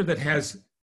structure that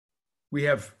we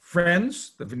have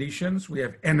friends, the Venetians, we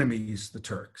have enemies, the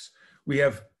Turks. We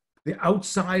have the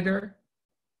outsider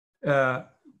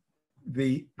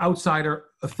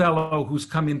Othello, who's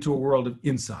come into a world of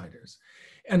insiders.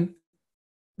 And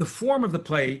the form of the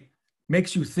play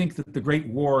makes you think that the great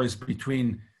war is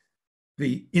between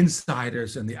the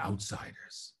insiders and the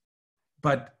outsiders.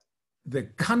 But the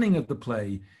cunning of the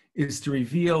play is to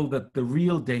reveal that the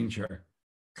real danger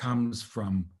comes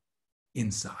from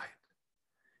inside.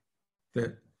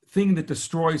 The thing that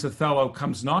destroys Othello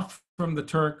comes not from the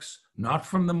Turks, not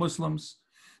from the Muslims.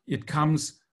 It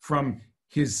comes from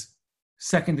his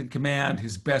second in command,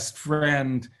 his best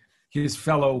friend, his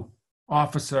fellow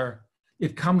officer.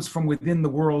 It comes from within the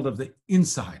world of the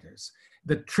insiders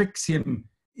that tricks him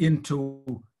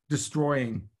into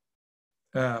destroying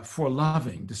for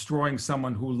loving, destroying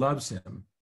someone who loves him,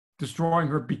 destroying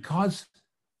her because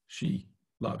she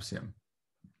loves him.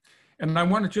 And I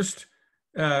want to just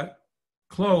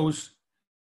close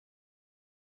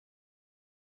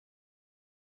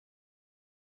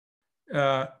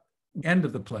end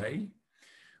of the play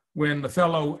when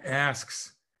Othello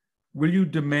asks, will you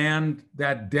demand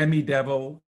that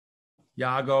demi-devil,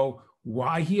 Iago,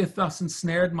 why he hath thus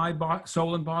ensnared my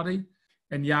soul and body?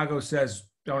 And Iago says,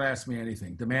 don't ask me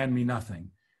anything, demand me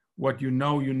nothing. What you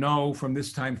know, from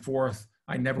this time forth,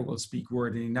 I never will speak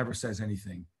word, and he never says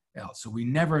anything else. So we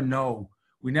never know,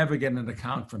 we never get an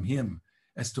account from him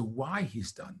as to why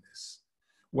he's done this.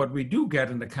 What we do get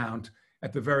an account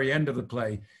at the very end of the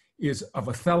play is of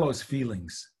Othello's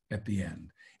feelings at the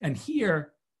end. And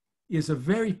here is a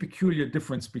very peculiar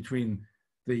difference between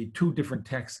the two different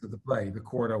texts of the play, the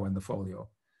quarto and the folio.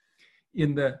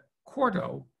 In the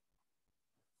quarto,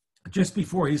 just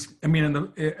before he's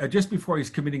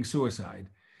committing suicide,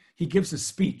 he gives a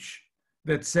speech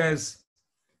that says,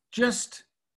 just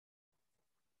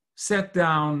set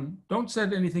down, don't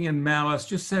set anything in malice,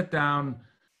 just set down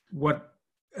what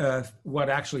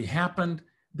actually happened.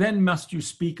 Then must you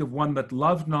speak of one that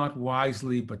loved not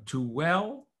wisely, but too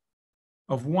well,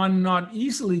 of one not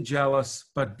easily jealous,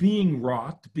 but being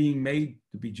wrought, being made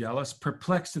to be jealous,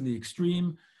 perplexed in the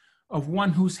extreme, of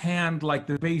one whose hand, like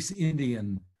the base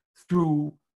Indian,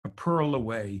 threw a pearl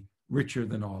away, richer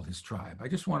than all his tribe. I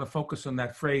just want to focus on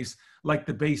that phrase, like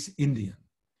the base Indian.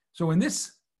 So in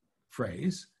this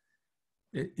phrase,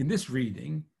 in this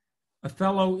reading,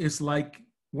 Othello is like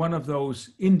one of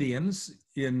those Indians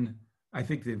in, I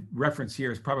think the reference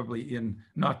here is probably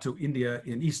not to India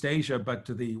in East Asia, but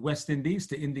to the West Indies,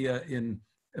 to India in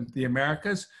the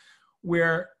Americas,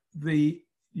 where the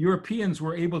Europeans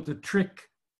were able to trick,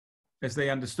 as they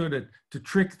understood it, to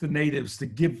trick the natives to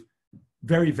give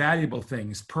very valuable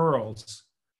things, pearls,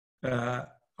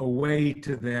 away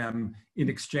to them in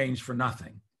exchange for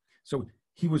nothing. So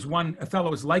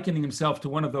Othello is likening himself to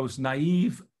one of those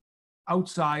naive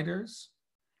outsiders,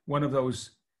 one of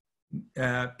those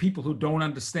people who don't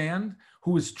understand,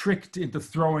 who was tricked into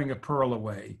throwing a pearl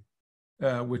away,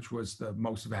 which was the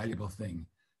most valuable thing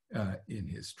in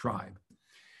his tribe.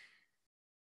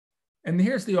 And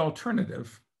here's the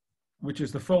alternative, which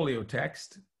is the folio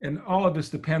text. And all of this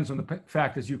depends on the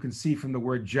fact, as you can see from the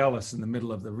word jealous in the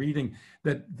middle of the reading,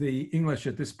 that the English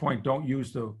at this point don't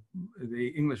use the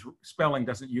English spelling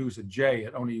doesn't use a J,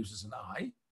 it only uses an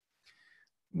I.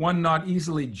 One not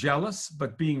easily jealous,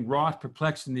 but being wrought,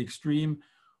 perplexed in the extreme,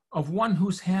 of one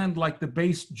whose hand like the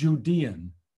base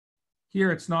Judean,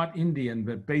 here it's not Indian,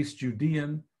 but base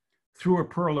Judean, threw a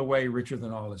pearl away richer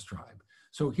than all his tribe.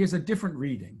 So here's a different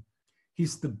reading.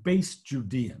 He's the base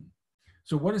Judean.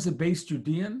 So what is a base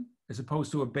Judean as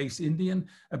opposed to a base Indian?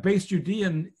 A base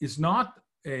Judean is not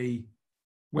a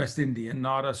West Indian,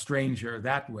 not a stranger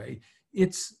that way.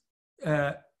 It's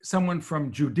someone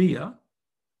from Judea,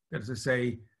 that is to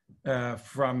say,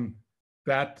 from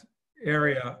that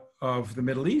area of the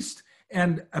Middle East.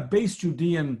 And a base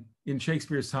Judean in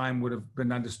Shakespeare's time would have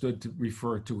been understood to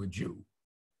refer to a Jew,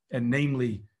 and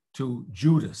namely to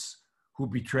Judas, who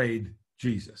betrayed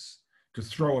Jesus, to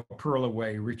throw a pearl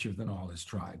away richer than all his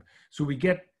tribe. So we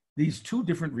get these two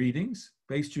different readings,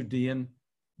 base Judean,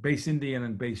 base Indian,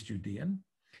 and base Judean.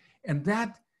 And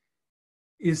that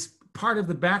is part of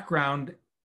the background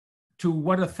to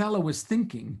what Othello was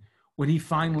thinking when he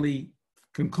finally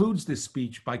concludes this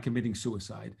speech by committing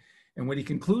suicide. And when he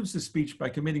concludes the speech by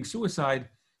committing suicide,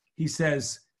 he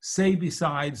says, say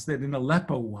besides that in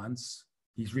Aleppo once,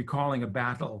 he's recalling a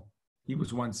battle he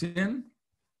was once in,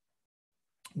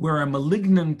 where a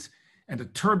malignant and a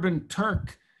turbaned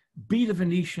Turk beat a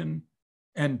Venetian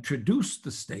and traduced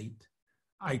the state,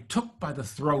 I took by the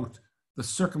throat the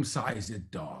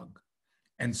circumcised dog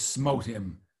and smote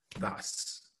him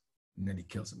thus. And then he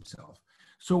kills himself.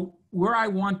 So where I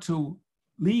want to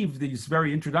leave these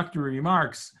very introductory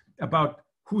remarks about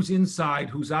who's inside,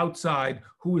 who's outside,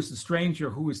 who is the stranger,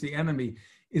 who is the enemy,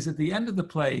 is at the end of the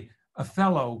play,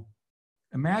 Othello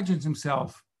imagines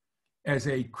himself as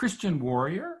a Christian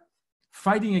warrior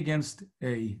fighting against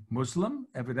a Muslim,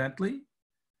 evidently,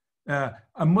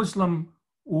 a Muslim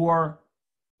or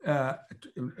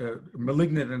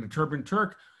malignant and a turbaned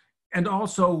Turk, and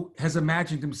also has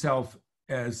imagined himself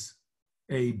as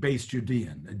a base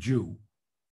Judean, a Jew.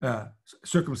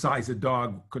 Circumcised a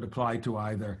dog could apply to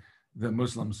either the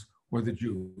Muslims or the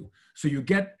Jew. So you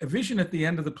get a vision at the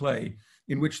end of the play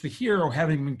in which the hero,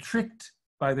 having been tricked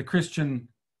by his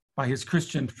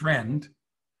Christian friend,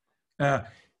 uh,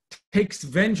 takes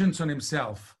vengeance on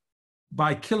himself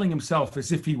by killing himself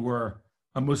as if he were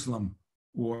a Muslim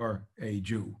or a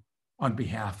Jew on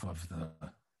behalf of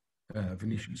the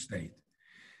Venetian state.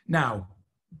 Now,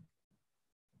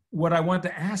 what I want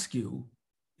to ask you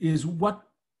is what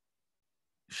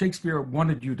Shakespeare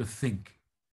wanted you to think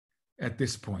at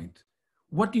this point.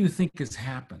 What do you think has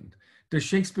happened? Does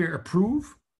Shakespeare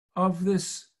approve of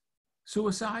this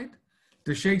suicide?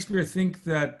 Does Shakespeare think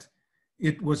that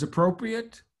it was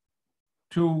appropriate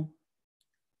to,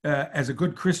 as a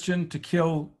good Christian, to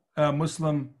kill a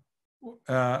Muslim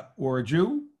or a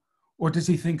Jew? Or does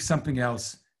he think something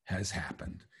else has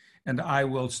happened? And I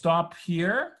will stop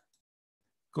here,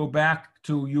 go back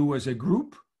to you as a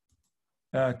group,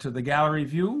 to the gallery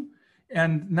view.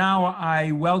 And now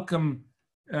I welcome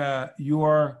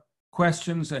your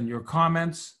questions and your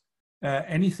comments,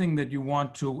 anything that you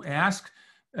want to ask.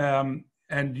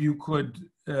 And you could,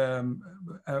 Refaat,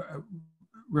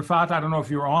 I don't know if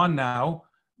you're on now,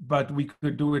 but we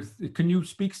could do it. Can you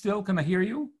speak still? Can I hear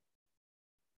you?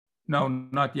 No,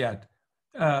 not yet.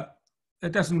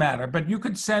 It doesn't matter, but you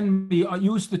could send me,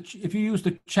 if you use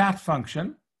the chat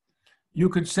function, you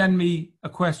could send me a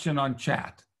question on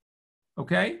chat,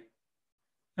 okay?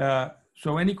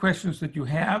 So any questions that you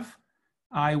have,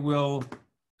 I will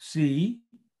see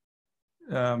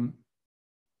on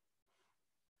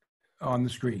the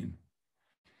screen.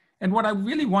 And what I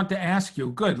really want to ask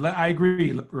you, good, I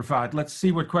agree, Refaat. Let's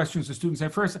see what questions the students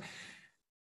have. First,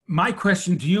 my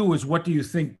question to you is, what do you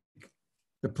think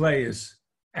the play is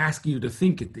asking you to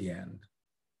think at the end?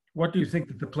 What do you think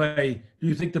that the play, do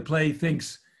you think the play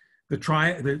thinks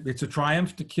it's a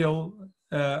triumph to kill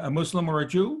a Muslim or a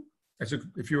Jew,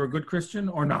 if you're a good Christian,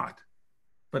 or not?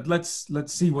 But let's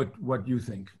see what you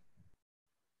think.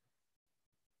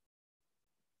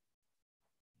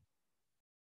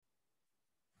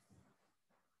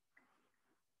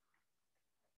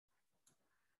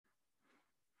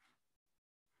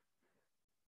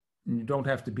 And you don't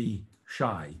have to be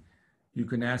shy. You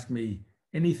can ask me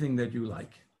anything that you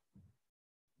like.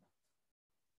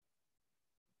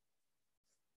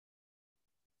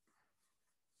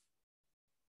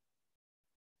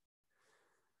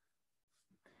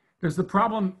 Does the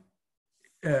problem,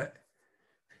 the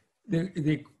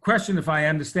question, if I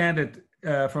understand it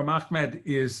from Ahmed,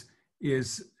 is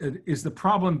the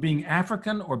problem being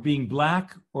African or being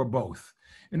Black or both?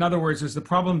 In other words, is the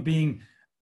problem being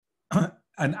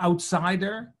an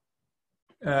outsider?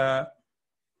 I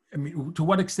mean, to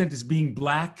what extent is being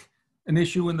Black an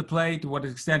issue in the play? To what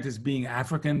extent is being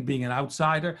African being an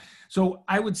outsider? So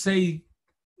I would say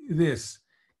this.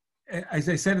 As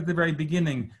I said at the very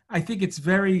beginning, I think it's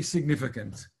very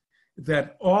significant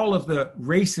that all of the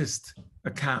racist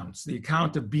accounts, the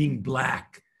account of being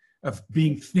Black, of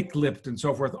being thick-lipped and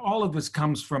so forth, all of this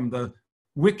comes from the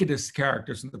wickedest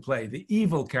characters in the play, the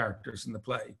evil characters in the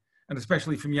play, and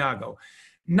especially from Iago.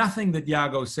 Nothing that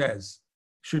Iago says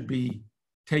should be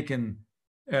taken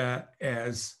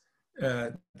as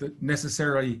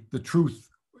necessarily the truth.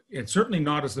 It's certainly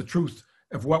not as the truth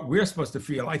of what we're supposed to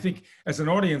feel. I think as an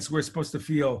audience, we're supposed to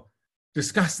feel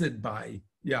disgusted by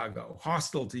Iago,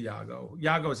 hostile to Iago.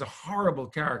 Iago is a horrible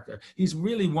character. He's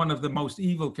really one of the most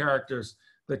evil characters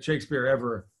that Shakespeare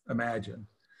ever imagined.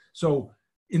 So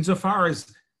insofar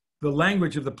as the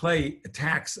language of the play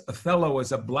attacks Othello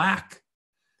as a Black,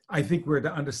 I think we're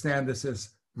to understand this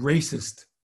as racist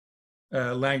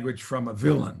language from a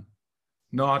villain,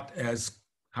 not as,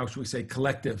 how should we say,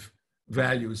 collective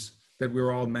values that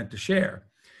we're all meant to share.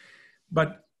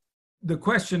 But the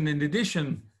question, in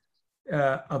addition,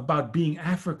 about being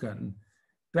African,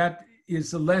 that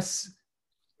is a less,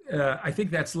 I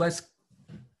think that's less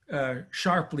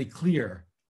sharply clear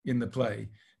in the play,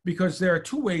 because there are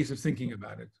two ways of thinking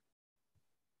about it.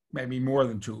 Maybe more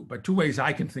than two, but two ways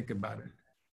I can think about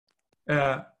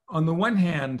it. On the one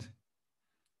hand,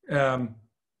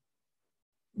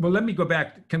 well, let me go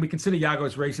back. Can we consider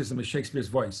Iago's racism as Shakespeare's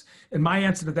voice? And my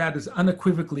answer to that is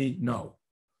unequivocally no.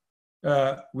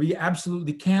 We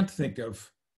absolutely can't think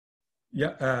of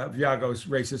Iago's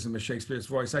racism as Shakespeare's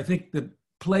voice. I think the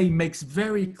play makes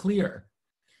very clear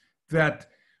that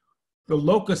the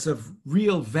locus of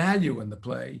real value in the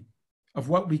play, of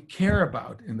what we care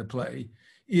about in the play,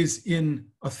 is in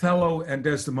Othello and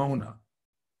Desdemona.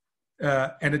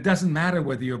 And it doesn't matter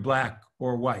whether you're Black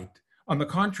or white. On the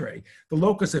contrary, the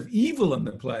locus of evil in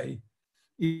the play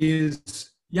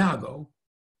is Iago,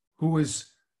 who is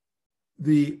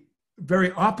the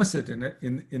very opposite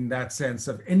in that sense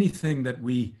of anything that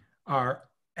we are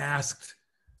asked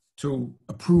to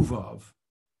approve of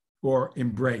or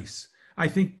embrace. I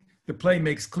think the play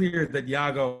makes clear that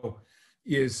Iago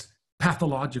is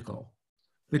pathological,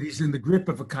 that he's in the grip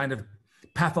of a kind of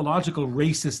pathological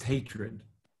racist hatred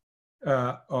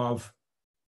of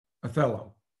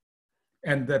Othello.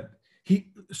 And that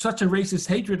such a racist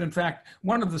hatred, in fact,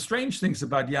 one of the strange things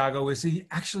about Iago is he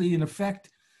actually, in effect,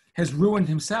 has ruined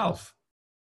himself.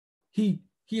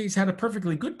 He's had a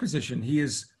perfectly good position. He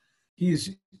is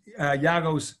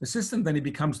Iago's assistant, then he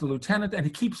becomes the lieutenant, and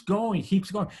he keeps going,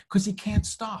 because he can't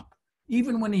stop.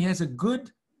 Even when he has a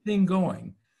good thing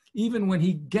going, even when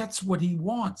he gets what he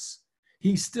wants,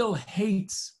 he still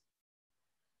hates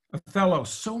Othello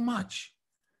so much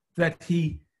that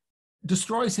he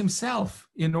destroys himself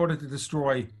in order to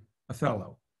destroy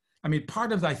Othello. I mean,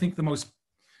 part of, I think, the most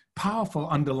powerful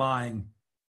underlying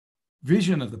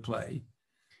vision of the play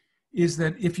is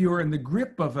that if you're in the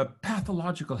grip of a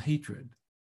pathological hatred,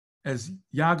 as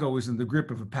Iago is in the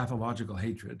grip of a pathological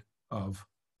hatred of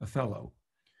Othello,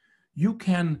 you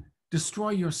can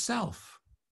destroy yourself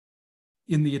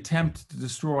in the attempt to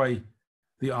destroy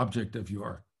the object of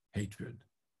your hatred.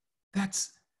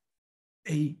 That's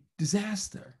a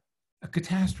disaster, a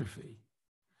catastrophe.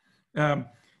 I'll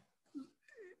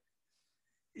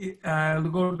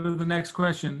go to the next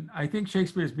question. I think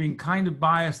Shakespeare is being kind of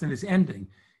biased in his ending.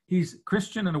 He's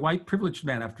Christian and a white privileged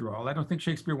man, after all. I don't think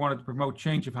Shakespeare wanted to promote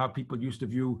change of how people used to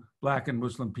view Black and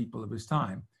Muslim people of his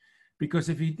time. Because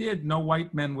if he did, no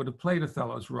white men would have played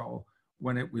Othello's role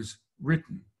when it was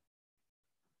written.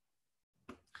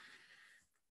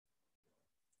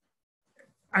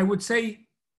 I would say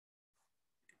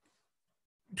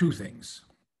two things.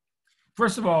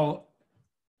 First of all,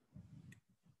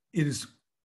 it is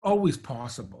always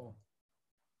possible.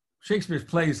 Shakespeare's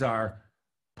plays are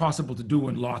possible to do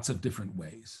in lots of different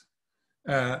ways.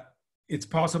 It's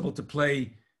possible to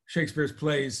play Shakespeare's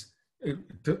plays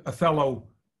to Othello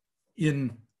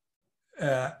in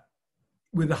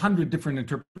with 100 different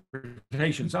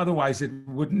interpretations. Otherwise, it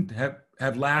wouldn't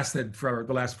have lasted for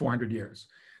the last 400 years.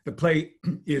 The play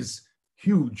is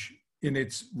huge in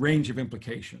its range of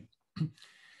implication.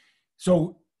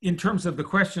 So in terms of the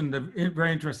question, the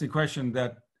very interesting question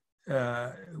that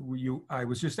I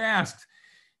was just asked,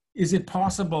 is it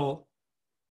possible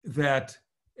that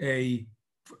I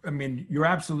mean, you're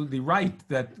absolutely right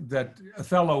that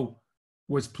Othello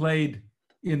was played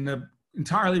in an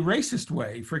entirely racist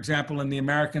way. For example, in the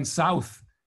American South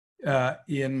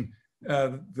in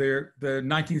the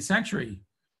 19th century,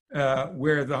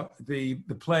 where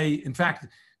the play, in fact,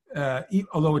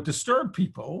 although it disturbed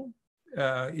people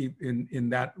in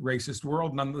that racist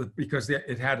world, because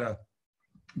it had a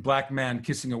Black man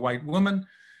kissing a white woman,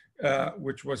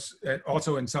 which was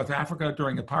also in South Africa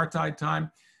during apartheid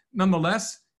time.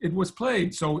 Nonetheless, it was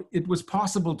played, so it was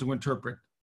possible to interpret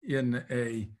in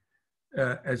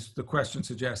as the question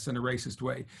suggests, in a racist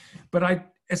way. But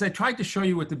as I tried to show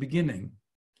you at the beginning,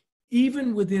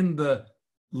 even within the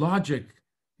logic,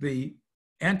 the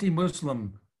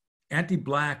anti-Muslim,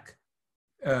 anti-Black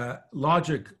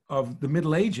logic of the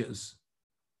Middle Ages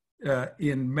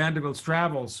in Mandeville's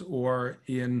Travels or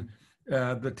in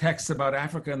the texts about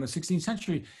Africa in the 16th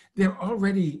century, they're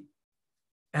already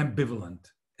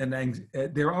ambivalent, and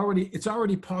it's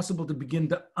already possible to begin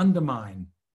to undermine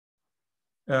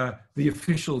the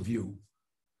official view.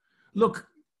 Look,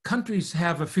 countries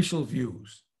have official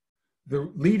views.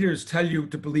 The leaders tell you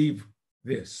to believe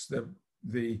this.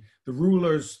 The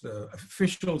rulers, the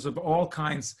officials of all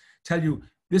kinds tell you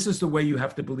this is the way you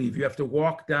have to believe. You have to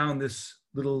walk down this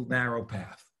little narrow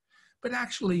path. But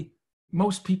actually,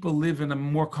 most people live in a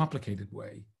more complicated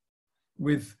way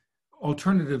with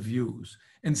alternative views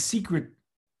and secret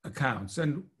accounts.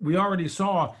 And we already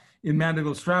saw in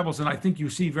Mandeville's Travels, and I think you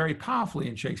see very powerfully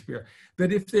in Shakespeare,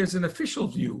 that if there's an official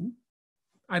view,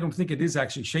 I don't think it is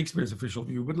actually Shakespeare's official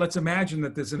view, but let's imagine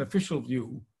that there's an official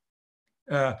view.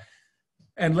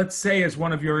 And let's say, as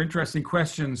one of your interesting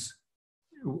questions,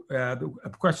 the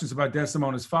questions about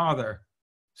Desdemona's father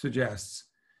suggests,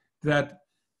 that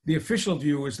the official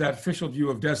view is that official view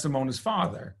of Desdemona's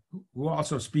father, who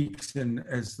also speaks in,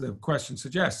 as the question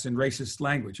suggests, in racist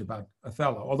language about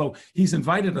Othello. Although he's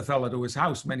invited Othello to his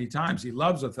house many times, he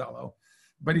loves Othello,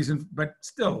 but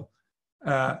still,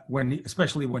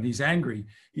 especially when he's angry,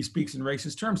 he speaks in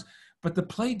racist terms. But the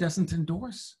play doesn't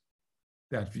endorse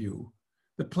that view.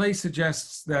 The play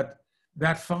suggests that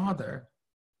that father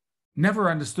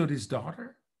never understood his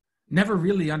daughter, never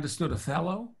really understood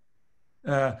Othello,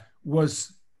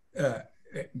 was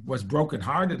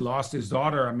brokenhearted, lost his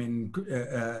daughter. I mean,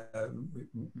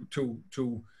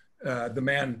 to the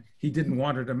man he didn't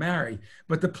want her to marry.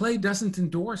 But the play doesn't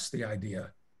endorse the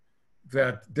idea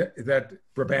that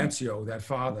Brabantio, that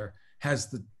father, has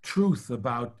the truth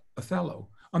about Othello.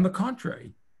 On the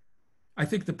contrary, I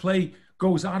think the play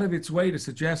goes out of its way to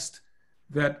suggest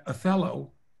that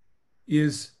Othello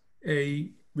is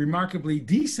a remarkably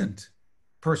decent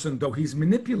person, though he's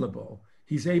manipulable.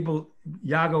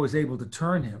 Iago is able to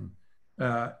turn him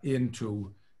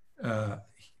into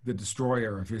the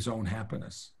destroyer of his own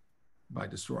happiness by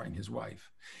destroying his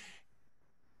wife.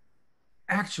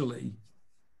 Actually,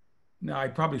 now I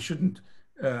probably shouldn't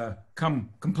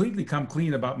completely come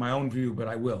clean about my own view, but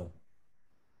I will.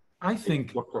 I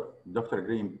think Dr.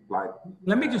 Greenblatt.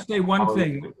 Let me just say one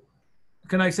thing.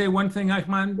 Can I say one thing,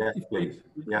 Eichmann? Yes, please.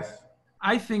 Yes.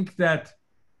 I think that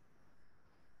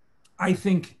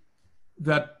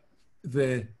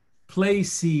the play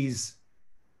sees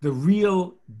the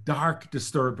real dark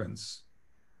disturbance,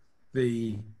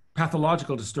 the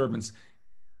pathological disturbance,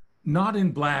 not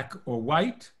in black or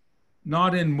white,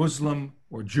 not in Muslim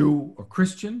or Jew or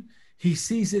Christian. He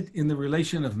sees it in the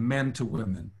relation of men to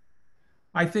women.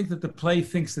 I think that the play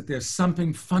thinks that there's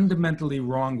something fundamentally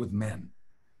wrong with men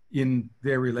in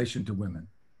their relation to women.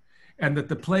 And that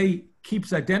the play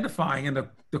keeps identifying, and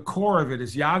the core of it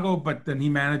is Iago, but then he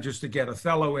manages to get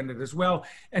Othello in it as well,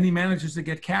 and he manages to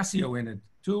get Cassio in it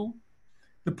too.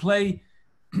 The play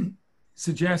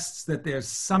suggests that there's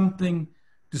something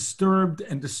disturbed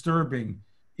and disturbing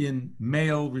in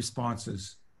male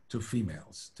responses to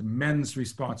females, to men's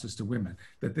responses to women,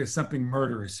 that there's something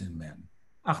murderous in men.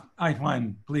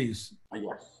 Eichmann, please.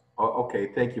 Yes.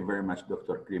 Okay. Thank you very much,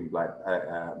 Dr.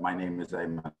 Greenblatt. My name is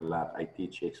Ayman Alab. I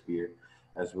teach Shakespeare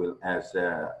as well as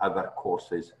other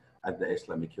courses at the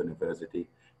Islamic University.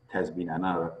 It has been an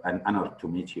honor to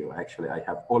meet you. Actually, I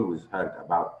have always heard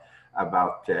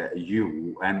about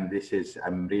you, and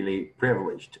I'm really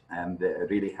privileged and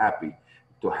really happy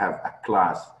to have a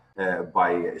class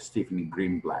by Stephen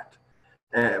Greenblatt.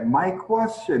 My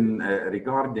question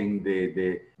regarding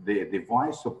the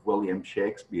voice of William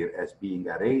Shakespeare as being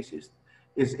a racist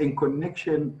is in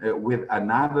connection with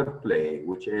another play,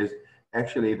 which is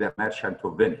actually The Merchant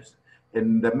of Venice.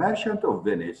 In The Merchant of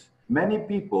Venice, many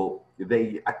people,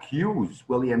 they accuse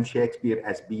William Shakespeare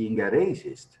as being a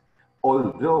racist,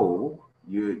 although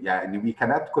we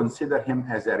cannot consider him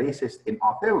as a racist in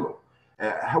Othello.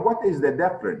 What is the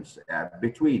difference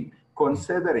between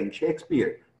considering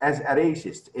Shakespeare as a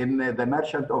racist in The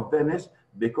Merchant of Venice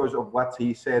because of what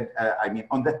he said,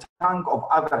 on the tongue of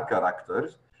other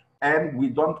characters, and we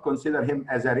don't consider him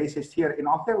as a racist here in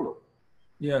Othello?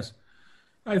 Yes,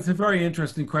 it's a very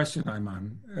interesting question,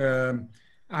 Ayman.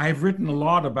 I've written a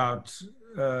lot about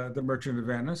The Merchant of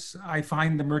Venice. I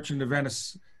find The Merchant of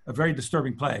Venice a very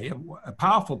disturbing play, a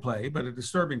powerful play, but a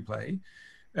disturbing play.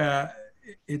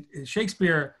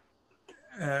 Shakespeare,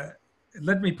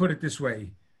 let me put it this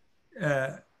way.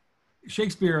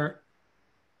 Shakespeare,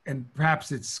 and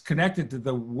perhaps it's connected to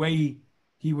the way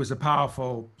he was a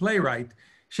powerful playwright,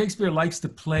 Shakespeare likes to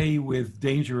play with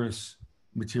dangerous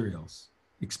materials,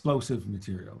 explosive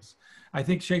materials. I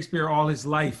think Shakespeare all his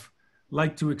life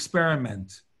liked to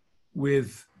experiment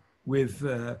with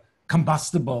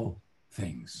combustible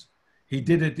things. He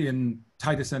did it in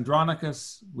Titus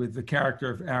Andronicus with the character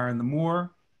of Aaron the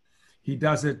Moor. He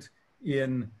does it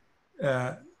in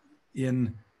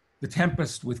The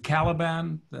Tempest with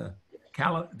Caliban, the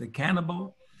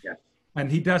cannibal. Yes.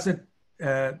 And he does it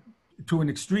to an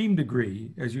extreme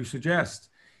degree, as you suggest,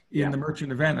 in The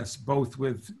Merchant of Venice, both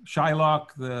with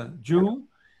Shylock, the Jew,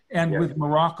 and with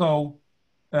Morocco,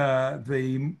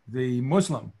 the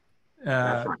Muslim.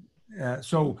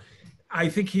 So I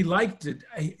think he liked it.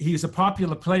 He's a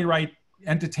popular playwright,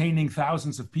 entertaining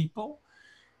thousands of people.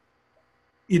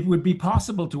 It would be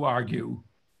possible to argue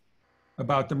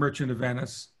about The Merchant of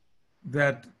Venice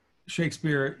that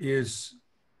Shakespeare is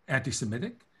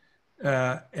anti-Semitic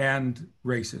and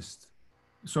racist.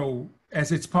 So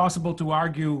as it's possible to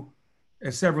argue,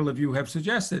 as several of you have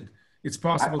suggested, it's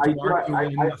possible to argue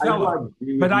in Othello,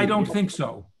 but I don't think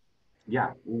so.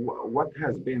 Yeah, what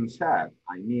has been said,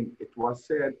 it was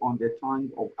said on the tongue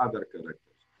of other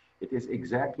characters. It is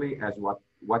exactly as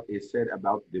what is said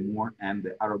about the Moor and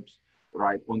the Arabs,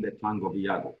 right, on the tongue of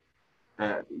Iago.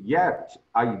 Yet,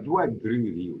 I do agree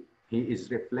with you. He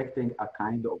is reflecting a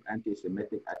kind of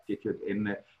anti-Semitic attitude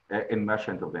in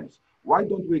Merchant of Venice. Why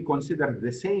don't we consider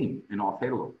the same in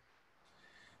Othello?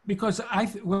 Because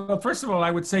well, first of all,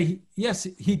 I would say, yes,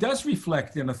 he does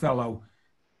reflect in Othello.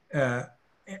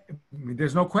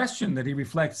 There's no question that he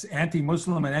reflects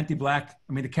anti-Muslim and anti-Black.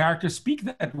 The characters speak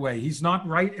that way. He's not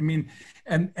right.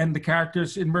 And the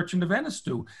characters in Merchant of Venice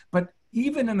do. But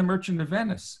even in The Merchant of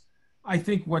Venice, I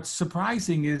think what's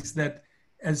surprising is that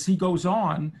as he goes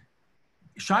on,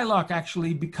 Shylock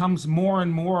actually becomes more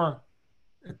and more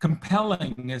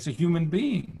compelling as a human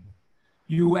being.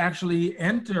 you actually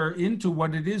enter into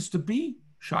what it is to be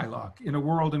Shylock in a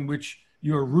world in which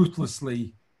you're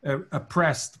ruthlessly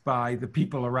oppressed by the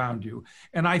people around you.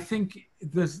 And I think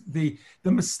the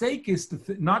mistake is to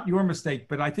not your mistake,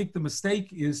 but I think the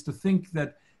mistake is to think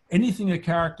that anything a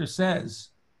character says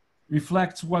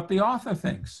reflects what the author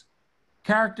thinks.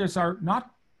 Characters are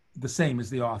not the same as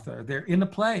the author. They're in a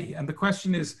play. And the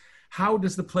question is, how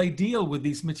does the play deal with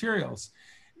these materials?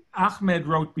 Ahmed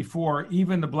wrote before,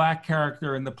 even the black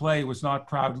character in the play was not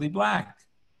proudly black.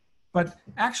 But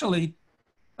actually,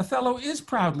 Othello is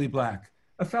proudly black.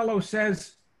 Othello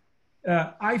says,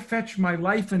 I fetch my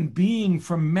life and being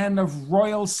from men of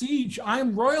royal siege.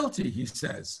 I'm royalty, he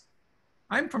says.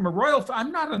 I'm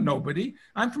not a nobody.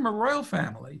 I'm from a royal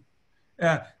family.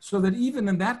 So that even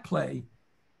in that play,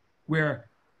 where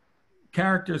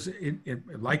characters,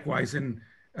 likewise in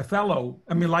Othello,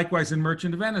 likewise in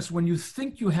Merchant of Venice, when you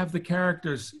think you have the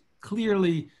characters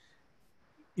clearly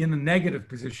in a negative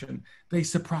position, they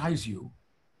surprise you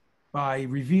by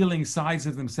revealing sides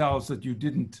of themselves that you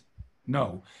didn't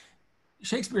know.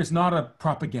 Shakespeare is not a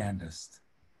propagandist.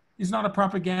 He's not a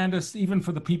propagandist even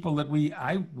for the people that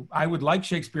I would like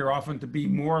Shakespeare often to be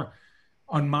more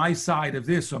on my side of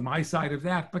this or my side of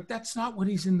that, but that's not what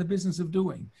he's in the business of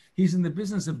doing. He's in the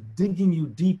business of digging you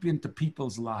deep into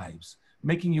people's lives,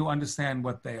 making you understand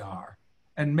what they are,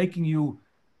 and making you,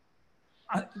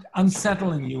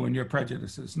 unsettling you in your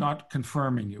prejudices, not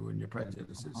confirming you in your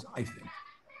prejudices, I think.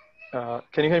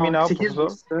 Can you hear me now,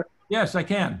 Professor? Yes, I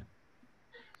can.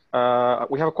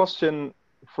 We have a question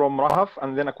from Rahaf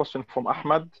and then a question from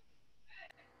Ahmad.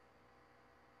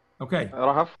 Okay.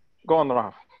 Rahaf, go on,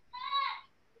 Rahaf.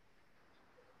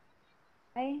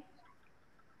 Hi.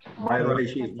 By the way,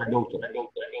 she is my daughter.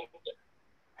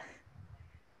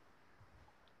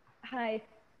 Hi.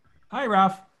 Hi,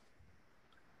 Raf.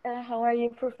 How are you,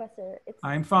 Professor?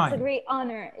 I'm fine. It's a great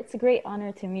honor. It's a great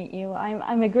honor to meet you.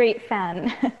 I'm a great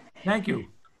fan. Thank you.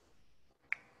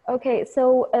 Okay,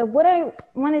 so what I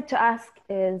wanted to ask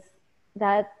is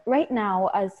that right now,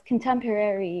 as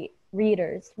contemporary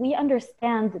readers, we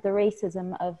understand the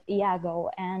racism of Iago,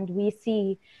 and we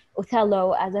see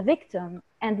Othello as a victim,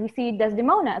 and we see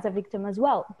Desdemona as a victim as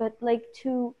well. But like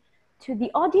to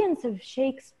the audience of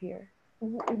Shakespeare,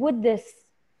 would this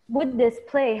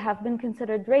play have been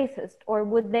considered racist, or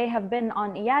would they have been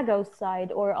on Iago's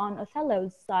side or on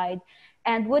Othello's side?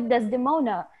 And would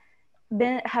Desdemona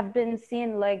have been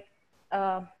seen like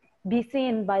be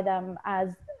seen by them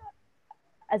as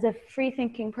a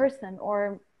free-thinking person,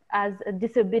 or as a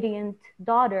disobedient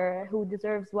daughter who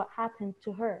deserves what happened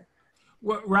to her?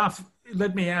 Well, Ralph,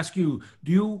 let me ask you,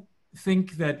 do you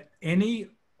think that any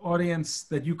audience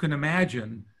that you can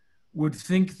imagine would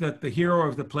think that the hero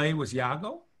of the play was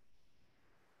Iago?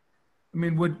 I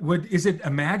mean, is it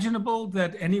imaginable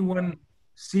that anyone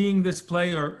seeing this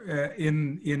play or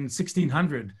in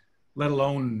 1600, let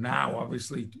alone now,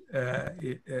 obviously,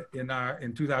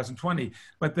 in 2020,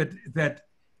 but that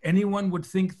anyone would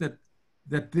think that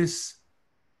this,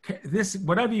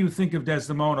 whatever you think of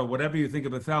Desdemona, whatever you think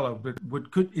of Othello, but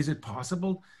is it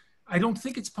possible? I don't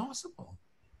think it's possible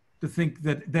to think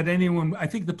that anyone. I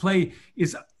think the play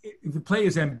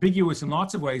is ambiguous in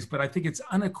lots of ways, but I think it's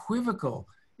unequivocal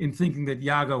in thinking that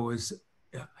Iago is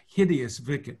a hideous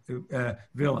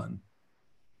villain.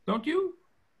 Don't you?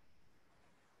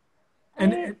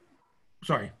 And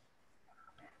sorry.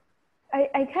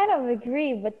 I kind of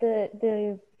agree, but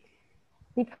the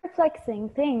perplexing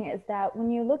thing is that when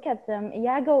you look at them,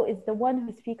 Iago is the one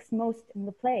who speaks most in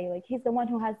the play. Like, he's the one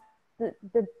who has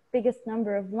the biggest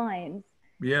number of lines.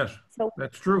 Yes, so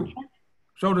that's true.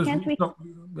 So does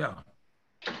yeah.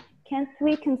 Can't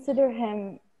we consider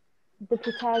him the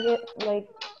protagonist, like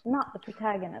not the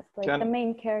protagonist, like the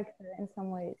main character in some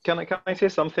ways? Can I say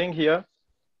something here?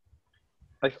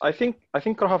 I think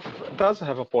Rahaf does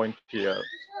have a point here.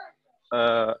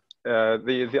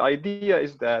 The idea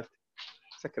is that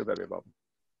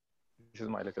this is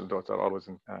my little daughter always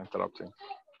interrupting.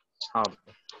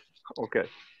 Okay,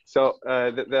 so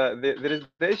there is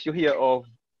the issue here of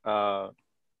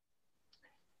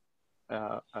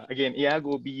again,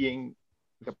 Iago being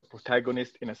the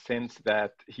protagonist in a sense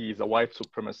that he is a white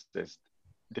supremacist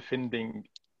defending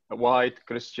a white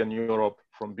Christian Europe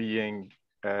from being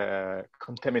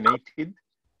contaminated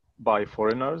by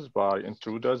foreigners, by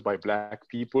intruders, by black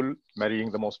people,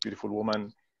 marrying the most beautiful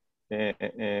woman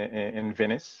in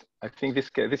Venice. I think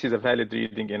this is a valid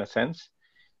reading in a sense.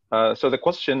 So the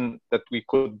question that we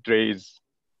could raise,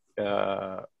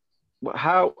 I've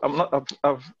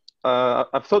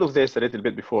thought of this a little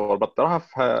bit before, but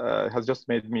Rahaf has just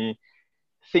made me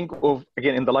think of,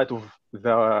 again, in the light of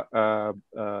the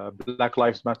Black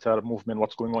Lives Matter movement,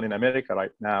 what's going on in America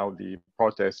right now, the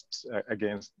protests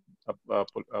against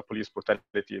police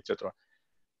brutality, etc.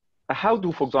 How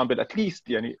do, for example, at least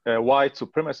white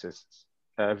supremacists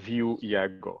view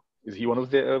Iago? Is he one of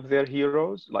their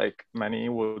heroes? Like many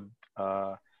would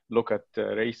look at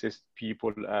racist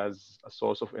people as a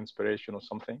source of inspiration or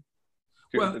something?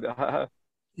 Well,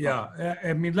 yeah,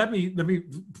 I mean, let me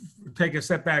take a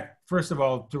step back. First of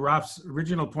all, to Raf's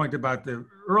original point about the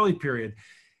early period,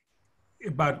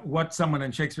 about what someone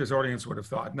in Shakespeare's audience would have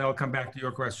thought, and then I'll come back to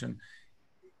your question.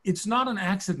 It's not an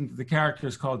accident that the character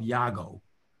is called Iago.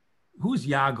 Who's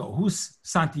Iago? Who's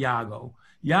Santiago?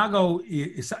 Iago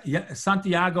is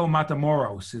Santiago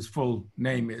Matamoros, his full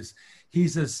name is.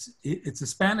 It's a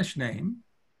Spanish name.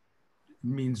 It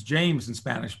means James in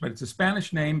Spanish, but it's a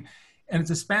Spanish name, and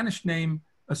it's a Spanish name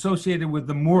associated with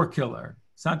the Moor killer,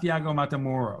 Santiago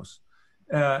Matamoros.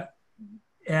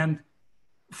 And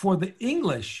for the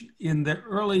English in the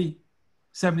early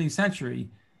 17th century,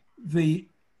 the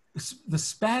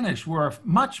Spanish were a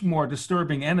much more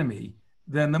disturbing enemy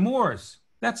than the Moors.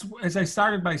 That's, as I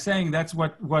started by saying, that's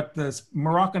what the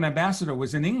Moroccan ambassador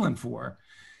was in England for.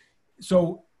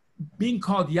 So being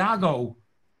called Iago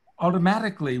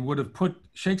automatically would have put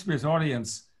Shakespeare's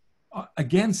audience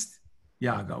against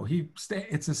Iago.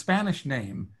 It's a Spanish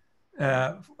name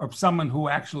of someone who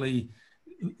actually,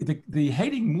 the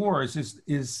hating Moors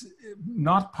is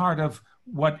not part of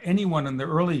what anyone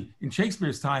in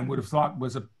Shakespeare's time would have thought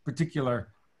was a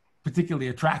particularly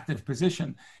attractive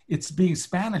position. It's being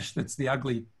Spanish that's the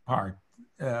ugly part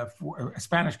for a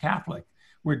Spanish Catholic.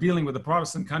 We're dealing with a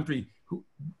Protestant country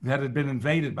that had been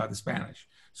invaded by the Spanish.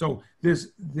 So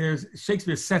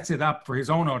Shakespeare sets it up for his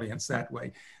own audience that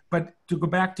way. But to go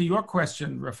back to your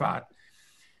question, Refaat,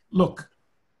 look,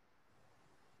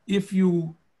 if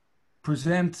you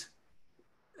present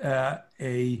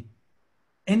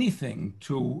anything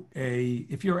to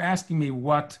if you're asking me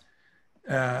what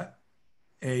a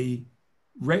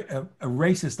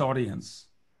racist audience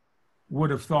would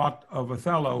have thought of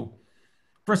Othello,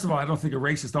 first of all, I don't think a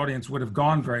racist audience would have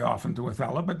gone very often to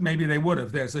Othello, but maybe they would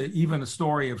have. There's even a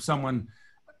story of someone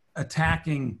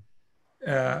attacking,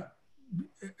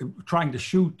 trying to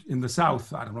shoot in the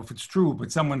South. I don't know if it's true,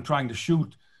 but someone trying to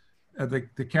shoot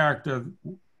the character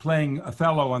playing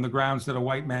Othello on the grounds that a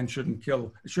white man shouldn't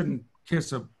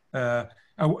kiss a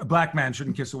black man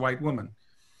shouldn't kiss a white woman.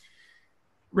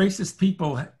 Racist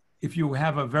people, if you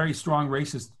have a very strong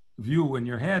racist view in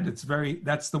your head,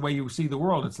 that's the way you see the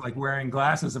world. It's like wearing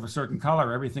glasses of a certain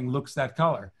color. Everything looks that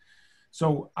color.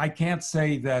 So I can't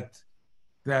say that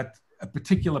a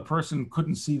particular person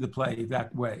couldn't see the play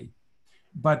that way.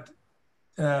 But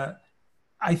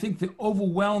I think the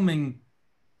overwhelming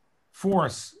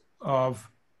force of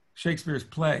Shakespeare's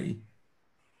play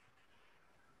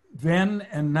then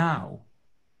and now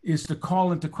is to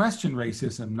call into question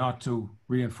racism, not to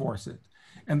reinforce it.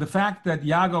 And the fact that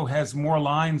Iago has more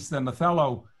lines than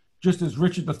Othello, just as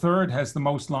Richard III has the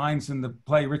most lines in the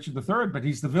play Richard III, but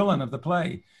he's the villain of the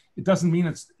play. It doesn't mean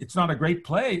it's not a great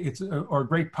play or a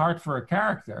great part for a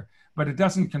character, but it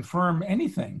doesn't confirm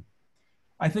anything.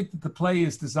 I think that the play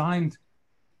is designed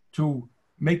to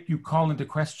make you call into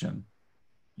question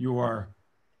your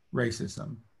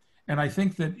racism. And I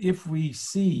think that if we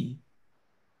see,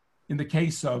 in the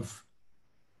case of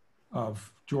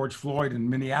George Floyd in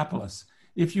Minneapolis,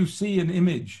 if you see an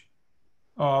image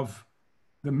of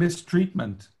the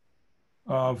mistreatment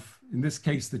of, in this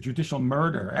case, the judicial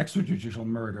murder, extrajudicial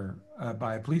murder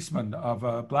by a policeman of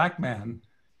a black man,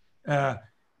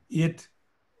 if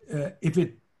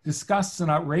it disgusts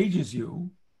and outrages you,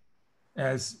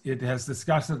 as it has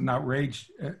disgusted and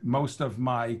outraged most of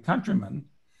my countrymen,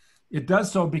 it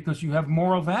does so because you have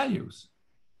moral values.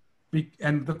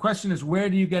 And the question is, where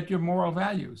do you get your moral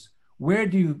values? Where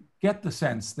do you get the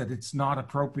sense that it's not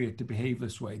appropriate to behave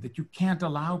this way, that you can't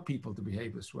allow people to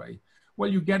behave this way? Well,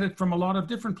 you get it from a lot of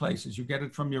different places. You get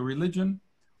it from your religion.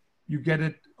 You get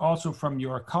it also from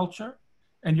your culture.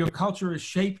 And your culture is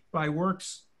shaped by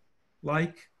works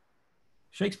like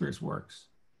Shakespeare's works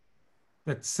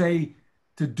that say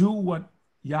to do what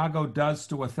Iago does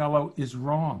to Othello is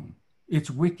wrong. It's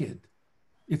wicked.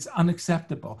 It's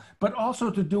unacceptable. But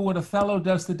also to do what Othello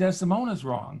does to Desdemona is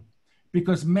wrong,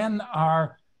 because men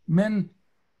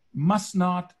must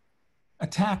not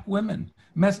attack women.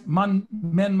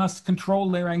 Men must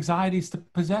control their anxieties to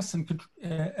possess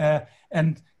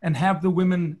and have the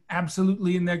women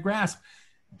absolutely in their grasp.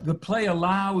 The play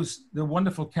allows the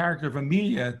wonderful character of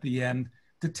Emilia at the end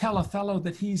to tell Othello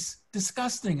that he's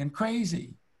disgusting and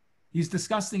crazy. He's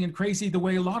disgusting and crazy the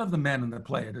way a lot of the men in the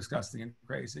play are disgusting and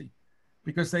crazy.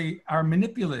 because they are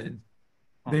manipulated.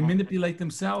 They manipulate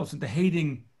themselves into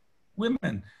hating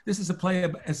women. This is a play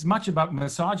as much about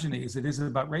misogyny as it is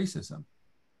about racism.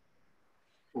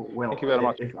 Well, thank you very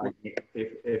much.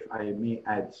 If I may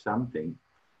add something,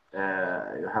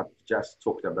 you have just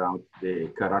talked about the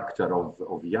character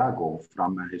of Iago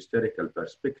from a historical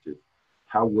perspective.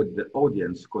 How would the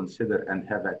audience consider and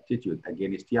have attitude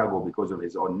against Iago because of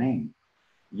his own name?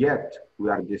 Yet we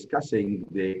are discussing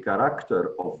the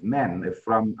character of men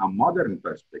from a modern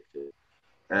perspective.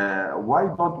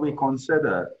 Why don't we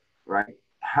consider, right,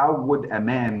 how would a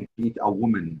man treat a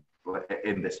woman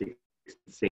in the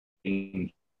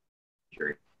 16th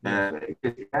century?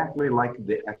 Exactly like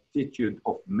the attitude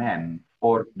of men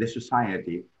or the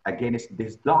society against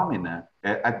this domina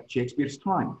at Shakespeare's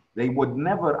time. They would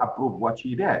never approve what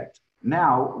she did.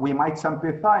 Now we might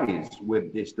sympathize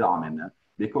with this domina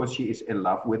because she is in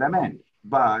love with a man.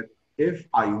 But if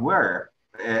I were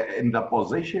in the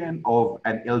position of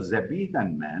an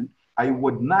Elizabethan man, I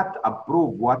would not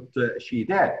approve what she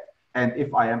did. And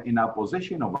if I am in a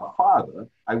position of a father,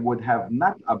 I would have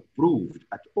not approved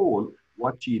at all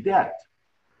what she did.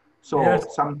 So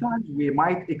yes. Sometimes we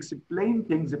might explain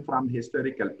things from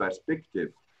historical perspective,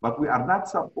 but we are not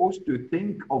supposed to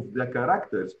think of the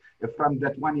characters from the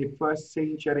 21st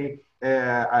century,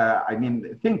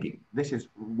 thinking. This is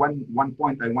one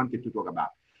point I wanted to talk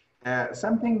about.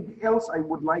 Something else I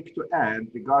would like to add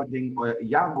regarding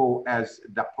Iago as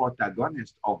the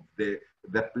protagonist of the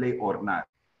play or not.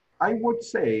 I would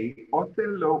say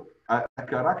Othello, the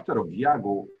character of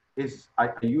Iago, is, I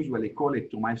usually call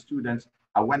it to my students,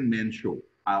 a one-man show.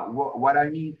 What I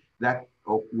mean that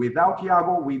without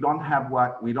Iago, we don't have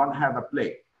what? We don't have a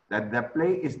play. That the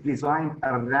play is designed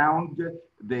around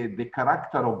the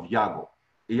character of Iago.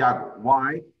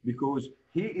 Why? Because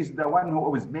he is the one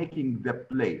who is making the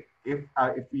play. If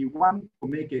we want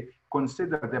to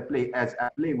consider the play as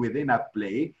a play within a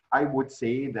play, I would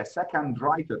say the second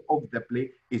writer of the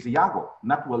play is Iago,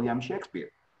 not William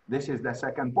Shakespeare. This is the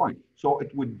second point. So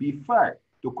it would be fair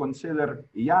to consider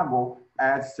Iago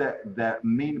as the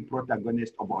main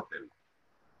protagonist of Othello.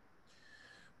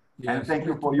 Yes. And thank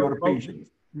you for your patience.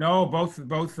 No,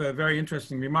 both very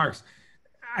interesting remarks.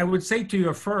 I would say to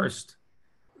you first,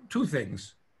 two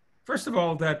things. First of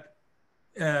all, that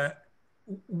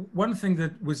one thing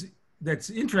that's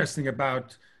interesting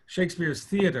about Shakespeare's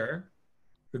theater,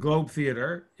 the Globe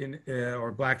Theater,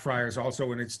 or Blackfriars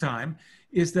also in its time,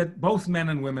 is that both men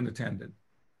and women attended.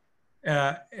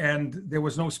 And there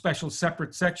was no special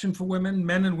separate section for women.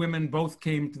 Men and women both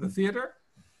came to the theater.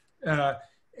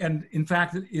 And in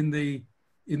fact, in the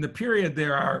period,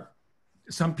 there are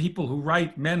some people who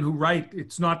write, men who write,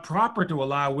 it's not proper to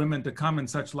allow women to come in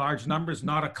such large numbers,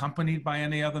 not accompanied by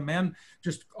any other men,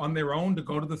 just on their own to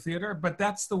go to the theater. But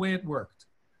that's the way it worked.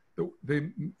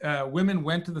 The women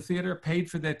went to the theater, paid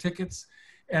for their tickets.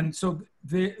 And so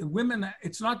the women,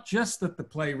 it's not just that the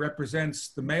play represents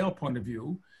the male point of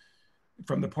view,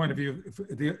 from the point of view,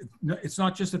 it's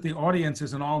not just that the audience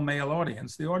is an all-male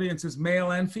audience. The audience is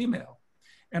male and female.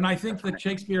 And I think that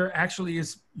Shakespeare actually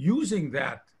is using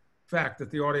that fact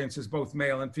that the audience is both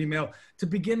male and female to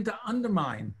begin to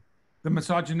undermine the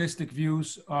misogynistic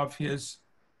views of his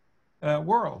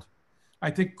world.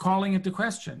 I think calling into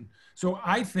question. So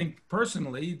I think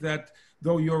personally that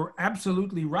though you're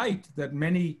absolutely right that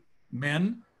many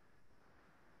men,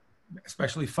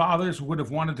 especially fathers, would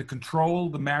have wanted to control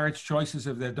the marriage choices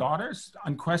of their daughters,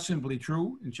 unquestionably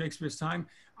true in Shakespeare's time,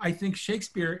 I think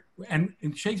Shakespeare, and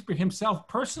Shakespeare himself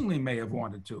personally may have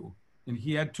wanted to, and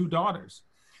he had two daughters.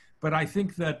 But I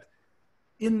think that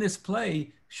in this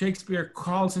play, Shakespeare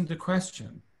calls into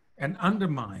question and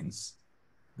undermines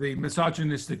the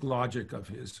misogynistic logic of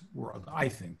his world, I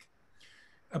think.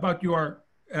 About your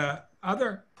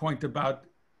other point about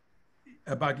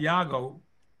Iago,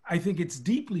 I think it's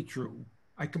deeply true.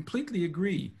 I completely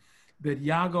agree that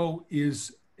Iago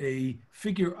is a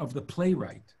figure of the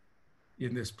playwright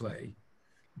in this play,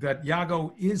 that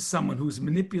Iago is someone who's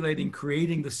manipulating,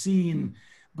 creating the scene.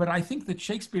 But I think that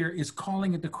Shakespeare is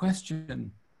calling into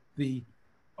question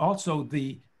also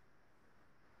the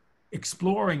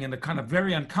exploring in a kind of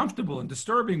very uncomfortable and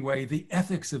disturbing way, the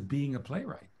ethics of being a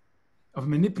playwright, of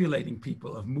manipulating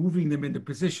people, of moving them into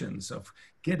positions, of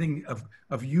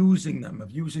using them,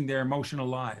 of using their emotional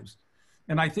lives.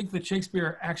 And I think that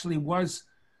Shakespeare actually was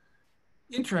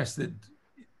interested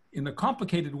in a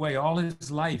complicated way all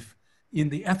his life in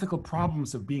the ethical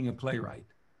problems of being a playwright.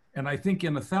 And I think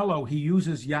in Othello, he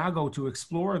uses Iago to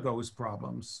explore those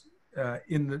problems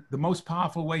in the most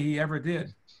powerful way he ever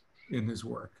did in his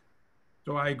work.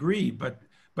 So I agree, but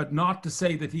not to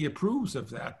say that he approves of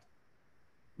that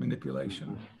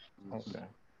manipulation. Okay.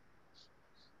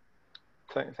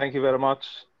 Thank you very much.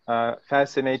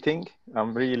 Fascinating.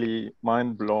 I'm really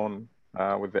mind blown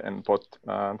with the input.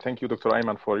 Thank you, Dr.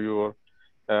 Ayman, for your,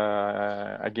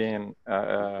 again,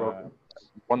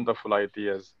 wonderful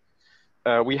ideas.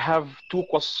 We have 2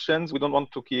 questions. We don't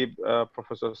want to keep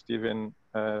Professor Stephen.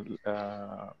 No,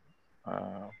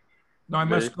 I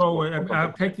must go.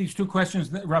 I'll take these 2 questions,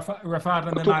 Refaat,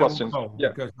 and then 2 I questions. will go. Yeah.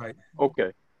 Because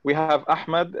Okay. We have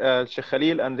Ahmed, Sheikh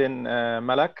Khalil, and then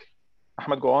Malak.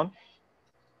 Ahmed, go on.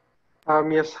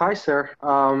 Yes, hi, sir.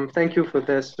 Thank you for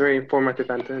this very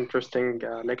informative and interesting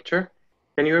lecture.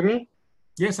 Can you hear me?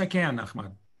 Yes, I can,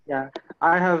 Ahmed. Yeah,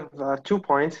 I have 2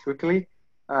 points quickly,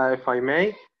 if I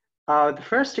may. The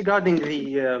first regarding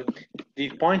the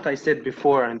point I said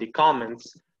before and the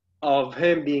comments of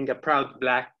him being a proud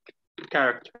black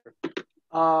character.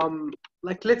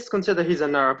 Like, let's consider he's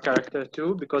an Arab character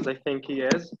too, because I think he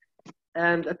is,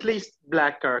 and at least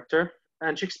black character.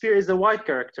 And Shakespeare is a white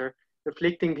character,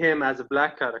 reflecting him as a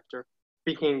black character,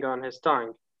 speaking on his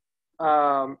tongue.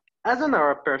 As an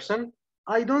Arab person,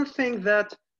 I don't think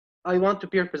that I want to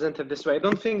be represented this way. I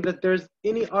don't think that there's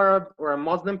any Arab or a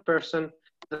Muslim person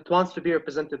that wants to be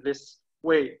represented this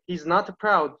way. He's not a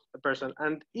proud person.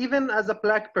 And even as a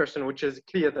black person, which is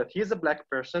clear that he's a black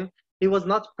person, he was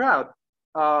not proud.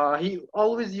 He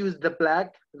always used the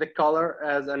black, the color,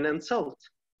 as an insult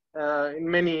in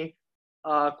many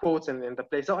quotes in the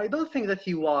play. So I don't think that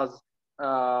he was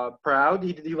proud.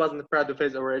 He wasn't proud of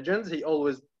his origins. He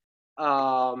always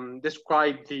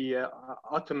described the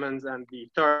Ottomans and the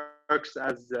Turks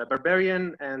as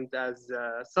barbarian and as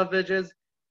savages.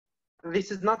 This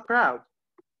is not proud.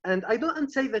 And I don't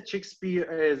say that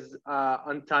Shakespeare is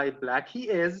anti-black. He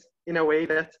is, in a way,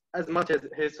 that as much as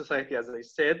his society, as I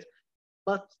said,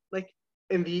 but like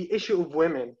in the issue of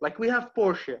women, like we have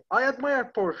Portia. I admire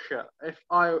Portia.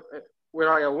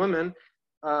 Were I a woman,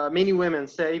 many women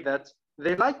say that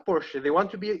they like Portia. They want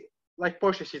to be like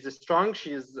Portia. She's strong,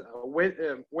 she's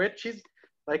wit, she's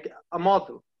like a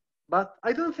model. But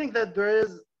I don't think that there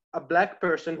is a black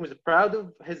person who's proud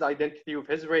of his identity, of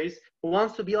his race, who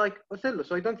wants to be like Othello.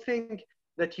 So I don't think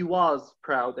that he was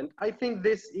proud. And I think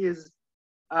this is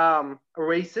a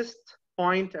racist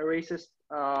point, a racist,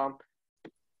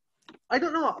 I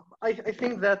don't know. I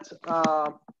think that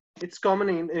it's common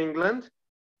in England,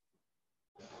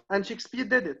 and Shakespeare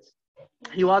did it.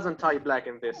 He was anti-black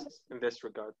in this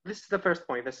regard. This is the first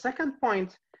point. The second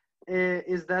point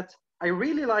is that I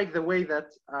really like the way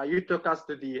that you took us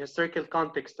to the historical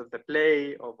context of the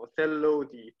play of Othello,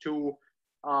 the 2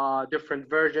 different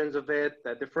versions of it,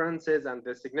 the differences and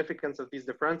the significance of these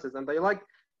differences. And I like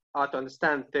to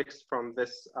understand text from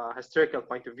this historical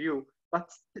point of view. But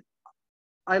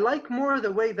I like more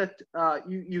the way that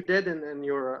you did in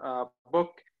your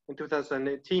book in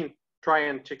 2018,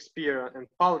 Trying Shakespeare and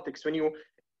Politics, when you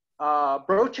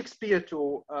brought Shakespeare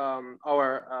to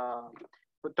our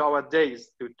days,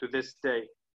 to this day.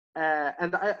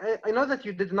 And I know that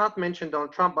you did not mention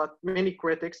Donald Trump, but many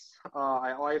critics,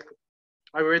 I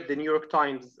read the New York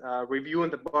Times review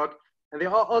in the book, and they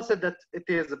all said that it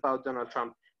is about Donald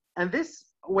Trump. And this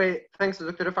way, thanks to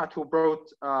Dr. Refaat, who brought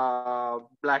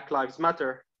Black Lives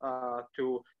Matter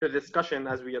to the discussion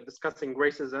as we are discussing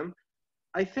racism,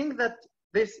 I think that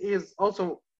this is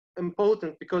also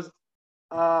important because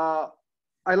I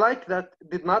like that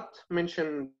did not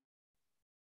mention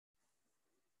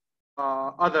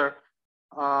other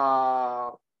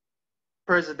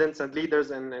presidents and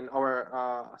leaders in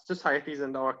our societies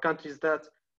and our countries that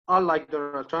are like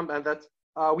Donald Trump, and that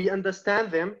we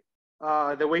understand them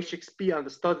the way Shakespeare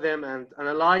understood them and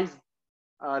analyzed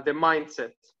the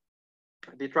mindset,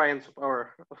 the triumphs of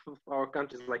our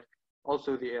countries, like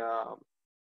also the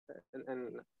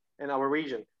in our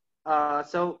region.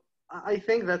 So I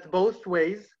think that both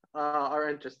ways are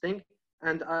interesting,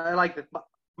 and I like that. But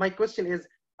my question is,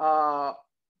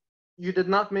 you did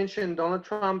not mention Donald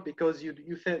Trump because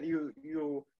you said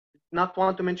you not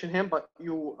want to mention him, but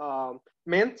you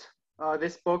meant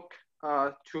this book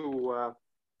to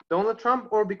Donald Trump,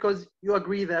 or because you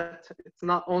agree that it's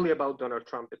not only about Donald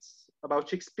Trump, it's about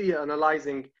Shakespeare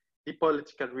analyzing the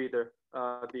political reader,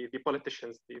 the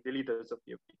politicians, the leaders of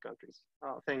the countries.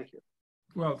 Thank you.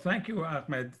 Well, thank you,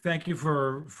 Ahmed. Thank you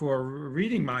for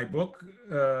reading my book.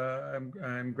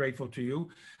 I'm grateful to you.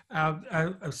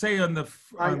 I'll say I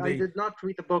did not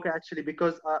read the book actually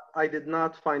because I did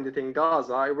not find it in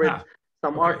Gaza. I read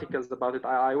some articles about it.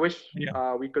 I wish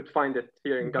we could find it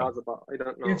here in Gaza, but I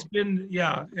don't know. It's been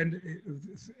and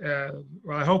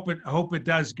well, I hope it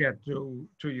does get to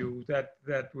you.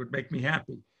 That would make me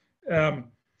happy.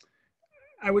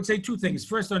 I would say 2 things.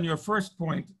 First, on your first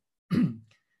point,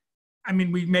 I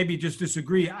mean, we maybe just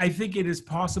disagree. I think it is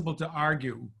possible to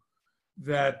argue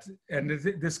that, and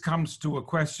this comes to a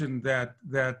question that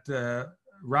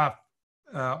Raf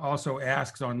also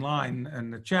asks online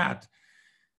in the chat,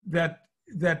 that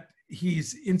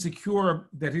he's insecure,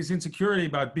 that his insecurity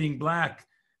about being Black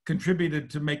contributed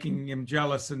to making him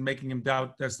jealous and making him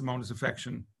doubt Desdemona's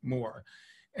affection more.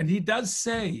 And he does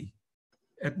say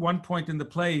at one point in the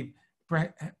play,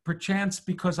 perchance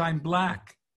because I'm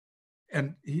Black,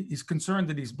 and he's concerned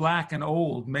that he's Black and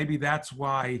old, maybe that's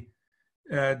why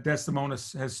Desdemona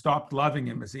has stopped loving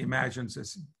him, as he imagines,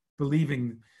 as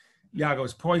believing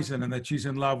Iago's poison and that she's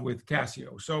in love with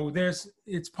Cassio. So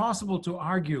it's possible to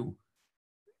argue,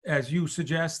 as you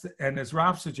suggest and as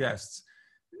Ralph suggests,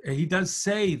 he does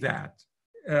say that.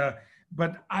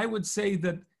 But I would say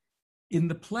that in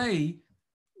the play,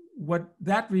 what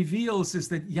that reveals is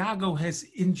that Iago has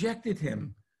injected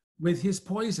him with his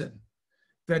poison,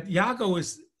 that Iago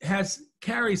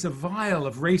carries a vial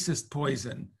of racist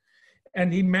poison,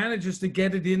 and he manages to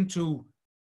get it into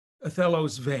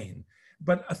Othello's vein.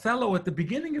 But Othello, at the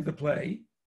beginning of the play,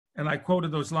 and I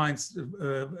quoted those lines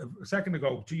a second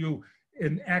ago to you,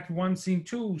 in Act 1, Scene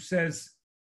 2, says,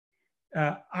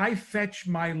 I fetch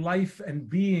my life and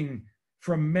being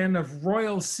from men of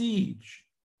royal siege,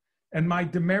 and my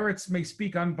demerits may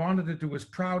speak unbonneted to as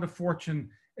proud a fortune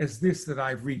as this that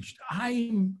I've reached.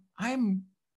 I'm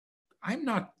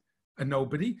not a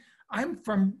nobody. I'm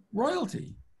from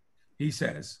royalty, he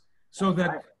says. So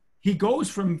that he goes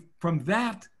from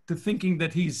that to thinking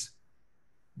that he's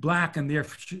Black and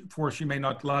therefore she may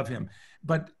not love him.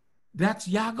 But that's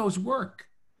Iago's work.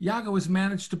 Iago has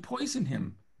managed to poison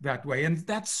him that way. And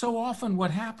that's so often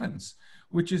what happens,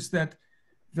 which is that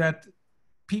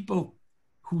people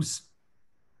whose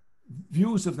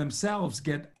views of themselves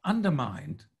get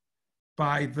undermined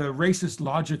by the racist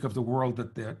logic of the world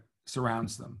that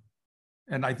surrounds them.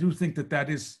 And I do think that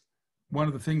is one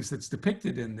of the things that's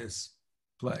depicted in this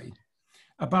play.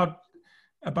 About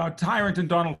Tyrant and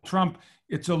Donald Trump,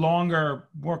 it's a longer,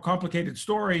 more complicated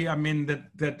story. I mean,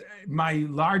 that my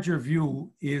larger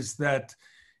view is that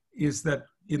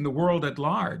in the world at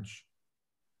large,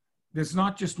 there's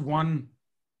not just one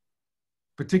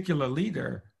particular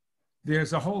leader.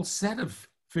 There's a whole set of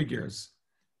figures,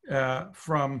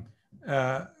 from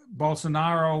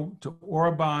Bolsonaro to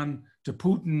Orban to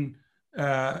Putin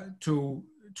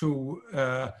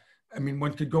I mean,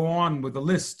 one could go on with a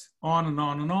list, on and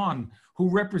on and on, who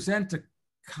represent a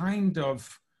kind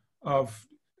of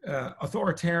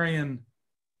authoritarian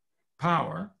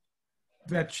power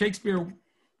that Shakespeare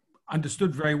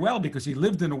understood very well, because he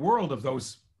lived in a world of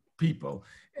those people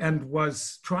and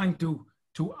was trying to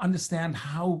understand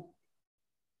how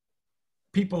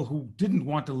people who didn't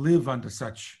want to live under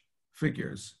such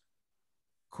figures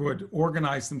could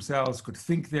organize themselves, could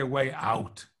think their way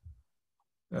out.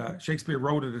 Shakespeare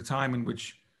wrote at a time in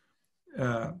which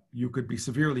you could be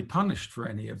severely punished for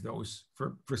any of those,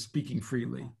 for speaking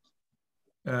freely.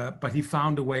 But he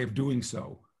found a way of doing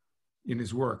so in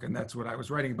his work, and that's what I was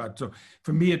writing about. So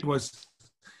for me, it was,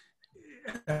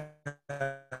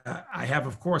 I have,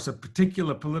 of course, a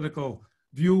particular political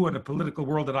view and a political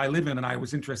world that I live in, and I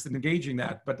was interested in engaging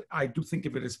that. But I do think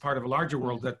of it as part of a larger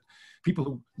world that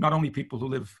not only people who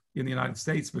live in the United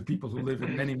States, but people who live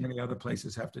in many, many other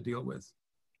places have to deal with.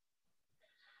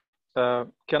 I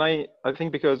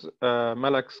think because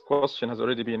Malak's question has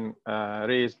already been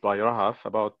raised by Rahaf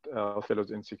about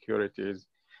Othello's insecurities.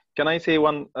 Can I say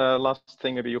one last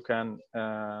thing? Maybe you can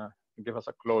give us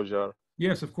a closure.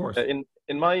 Yes, of course.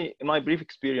 In my brief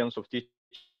experience of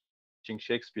teaching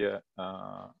Shakespeare,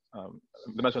 The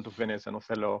Merchant of Venice and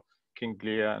Othello, King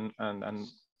Lear, and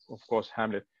of course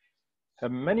Hamlet,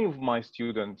 many of my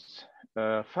students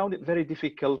found it very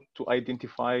difficult to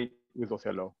identify with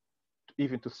Othello,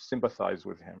 even to sympathize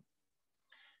with him.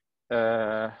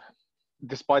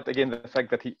 Despite, again, the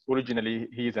fact that originally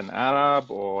he's an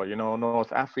Arab or,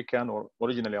 North African or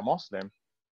originally a Muslim.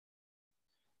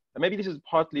 And maybe this is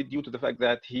partly due to the fact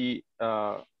that he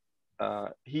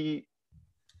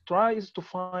tries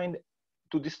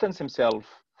to distance himself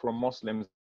from Muslims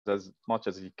as much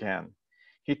as he can.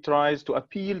 He tries to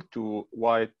appeal to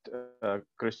white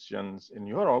Christians in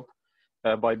Europe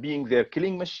by being their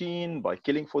killing machine, by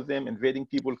killing for them, invading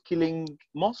people, killing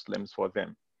Muslims for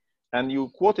them. And you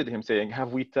quoted him saying,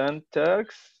 have we turned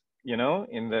Turks,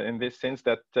 in this sense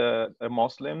that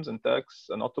Muslims and Turks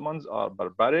and Ottomans are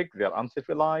barbaric, they're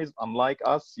uncivilized, unlike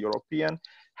us, European.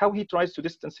 How he tries to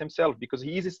distance himself, because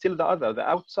he is still the other, the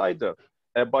outsider,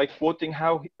 by quoting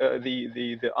how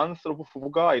the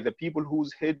anthropophagi, the people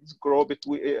whose heads grow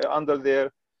under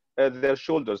their their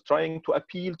shoulders, trying to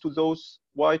appeal to those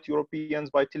white Europeans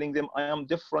by telling them, I am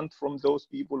different from those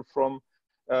people from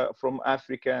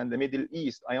Africa and the Middle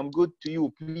East. I am good to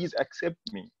you, please accept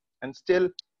me. And still,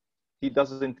 he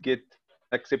doesn't get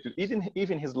accepted.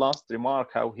 Even his last remark,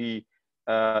 how he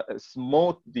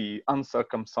smote the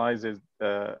uncircumcised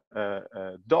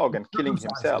dog and killing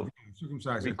himself.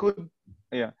 We could,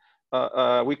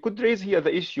 we could raise here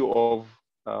the issue of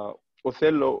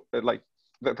Othello. Like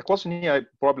the question here,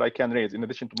 probably I can raise, in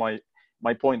addition to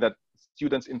my point that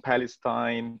students in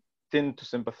Palestine tend to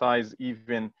sympathize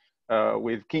even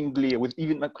with King Lear, with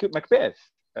even Macbeth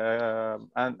and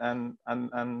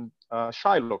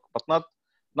Shylock, but not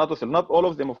Othello. Not all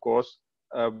of them, of course,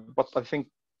 but I think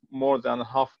more than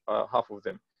half of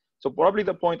them. So probably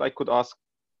the point I could ask,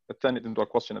 turn it into a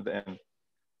question at the end: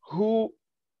 who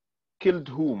killed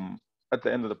whom at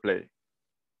the end of the play?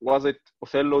 Was it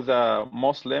Othello the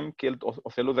Muslim killed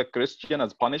Othello the Christian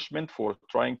as punishment for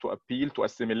trying to appeal to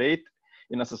assimilate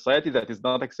in a society that is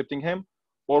not accepting him?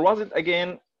 Or was it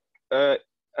again a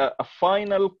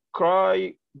final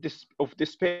cry of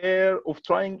despair, of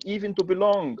trying even to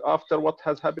belong after what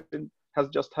has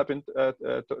just happened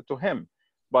to him,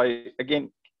 by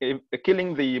again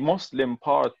killing the Muslim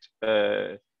part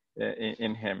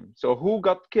in him? So who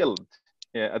got killed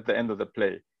at the end of the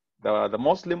play? The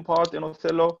Muslim part in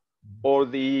Othello, or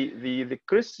the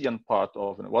Christian part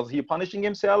of it? Was he punishing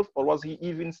himself, or was he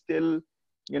even still,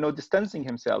 distancing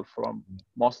himself from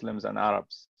Muslims and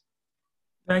Arabs?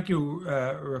 Thank you,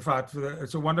 Refaat,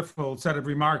 it's a wonderful set of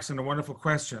remarks and a wonderful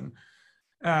question.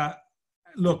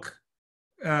 Look,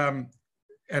 and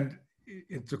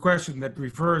it's a question that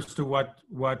refers to what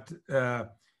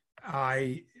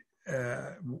I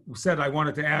said I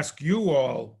wanted to ask you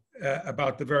all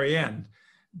about the very end.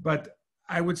 But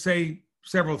I would say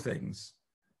several things.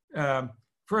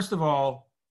 First of all,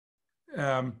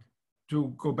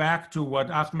 to go back to what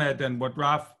Ahmed and what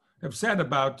Raf have said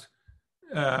about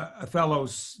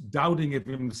Othello's doubting of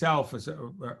himself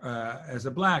as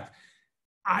a Black,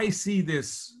 I see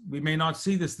this, we may not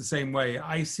see this the same way.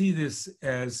 I see this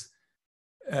as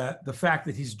the fact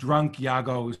that he's drunk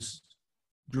Iago's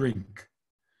drink.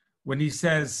 When he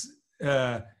says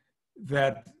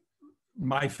that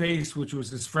my face, which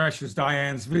was as fresh as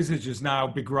Diane's visage, is now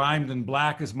begrimed and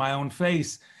black as my own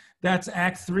face. That's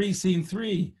Act 3, Scene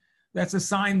 3. That's a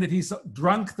sign that he's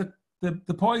drunk the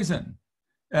poison.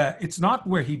 It's not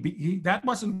where that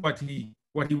wasn't what he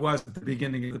was at the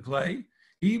beginning of the play.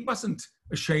 He wasn't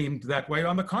ashamed that way.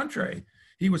 On the contrary,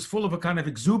 he was full of a kind of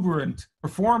exuberant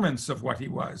performance of what he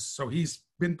was. So he's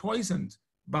been poisoned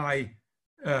by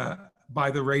the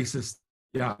racist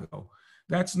Iago.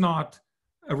 That's not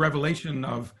a revelation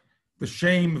of the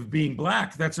shame of being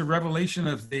Black. That's a revelation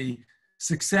of the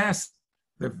success,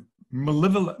 the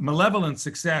malevolent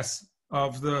success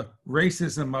of the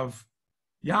racism of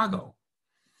Iago.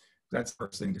 That's the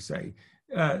first thing to say.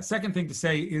 Second thing to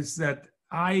say is that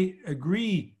I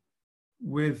agree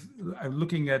with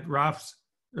looking at Raf's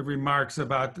remarks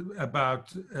about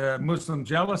Muslim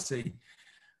jealousy.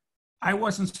 I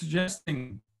wasn't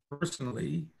suggesting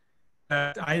personally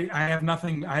that I have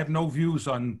no views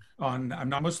on, I'm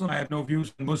not Muslim, I have no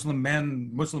views on Muslim men,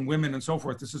 Muslim women, and so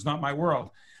forth. This is not my world.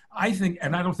 I think,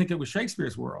 and I don't think it was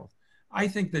Shakespeare's world. I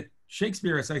think that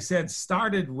Shakespeare, as I said,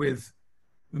 started with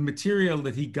the material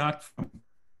that he got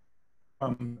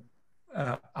from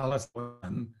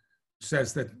Alareer,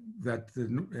 says that the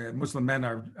Muslim men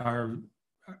are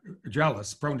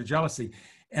jealous, prone to jealousy.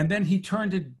 And then he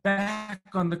turned it back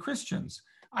on the Christians.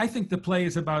 I think the play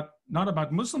is not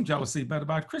about Muslim jealousy, but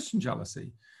about Christian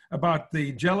jealousy, about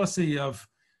the jealousy of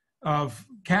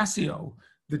Cassio,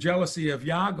 the jealousy of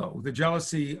Iago, the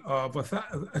jealousy of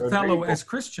Othello as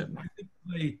Christian. I think the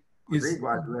play is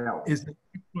an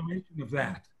exploration of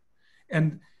that.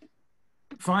 And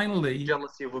finally,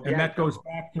 and that goes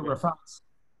back to Refaat's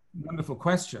wonderful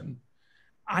question,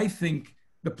 I think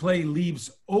the play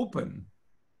leaves open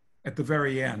at the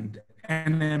very end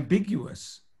and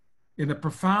ambiguous in a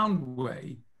profound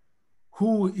way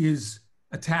who is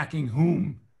attacking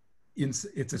whom.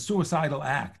 It's a suicidal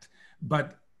act.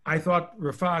 But I thought,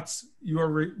 Refaat's, your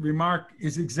remark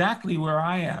is exactly where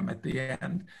I am at the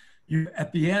end.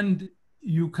 At the end,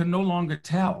 you can no longer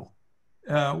tell.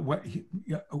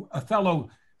 Othello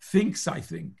thinks, I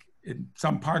think, in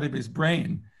some part of his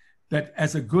brain, that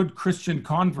as a good Christian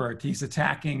convert, he's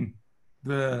attacking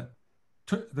the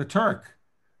Turk,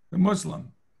 the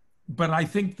Muslim. But I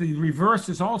think the reverse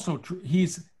is also true.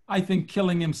 He's, I think,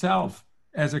 killing himself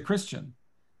as a Christian.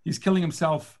 He's killing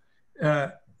himself.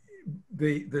 The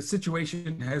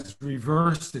situation has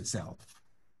reversed itself,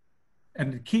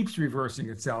 and it keeps reversing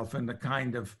itself in the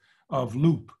kind of of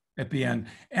loop at the end.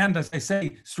 And as I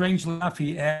say, strangely enough,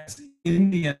 he adds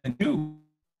Indian and Jew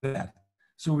to that.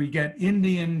 So we get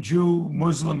Indian, Jew,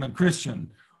 Muslim, and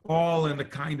Christian all in a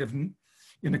kind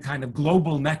of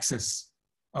global nexus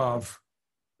of,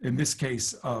 in this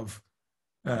case, of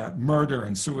murder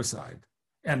and suicide.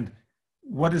 And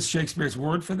what is Shakespeare's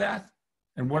word for that?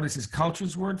 And what is his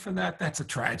culture's word for that? That's a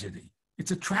tragedy.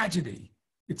 It's a tragedy.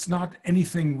 It's not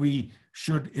anything we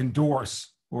should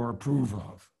endorse or approve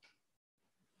of.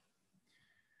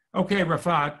 Okay,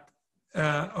 Refaat.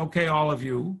 Okay, all of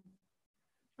you.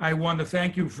 I want to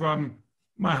thank you from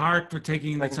my heart for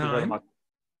taking the time. Thank you very much.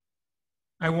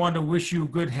 I want to wish you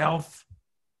good health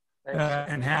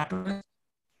and happiness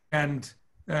and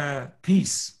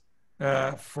peace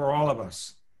for all of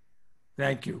us.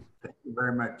 Thank you. Thank you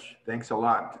very much. Thanks a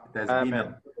lot. It has been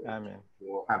a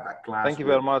We'll have a class. Thank you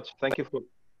very much. Thank you for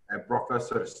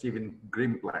Professor Stephen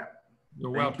Greenblatt.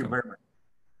 You're Thank welcome. you very much.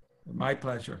 My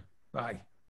pleasure. Bye.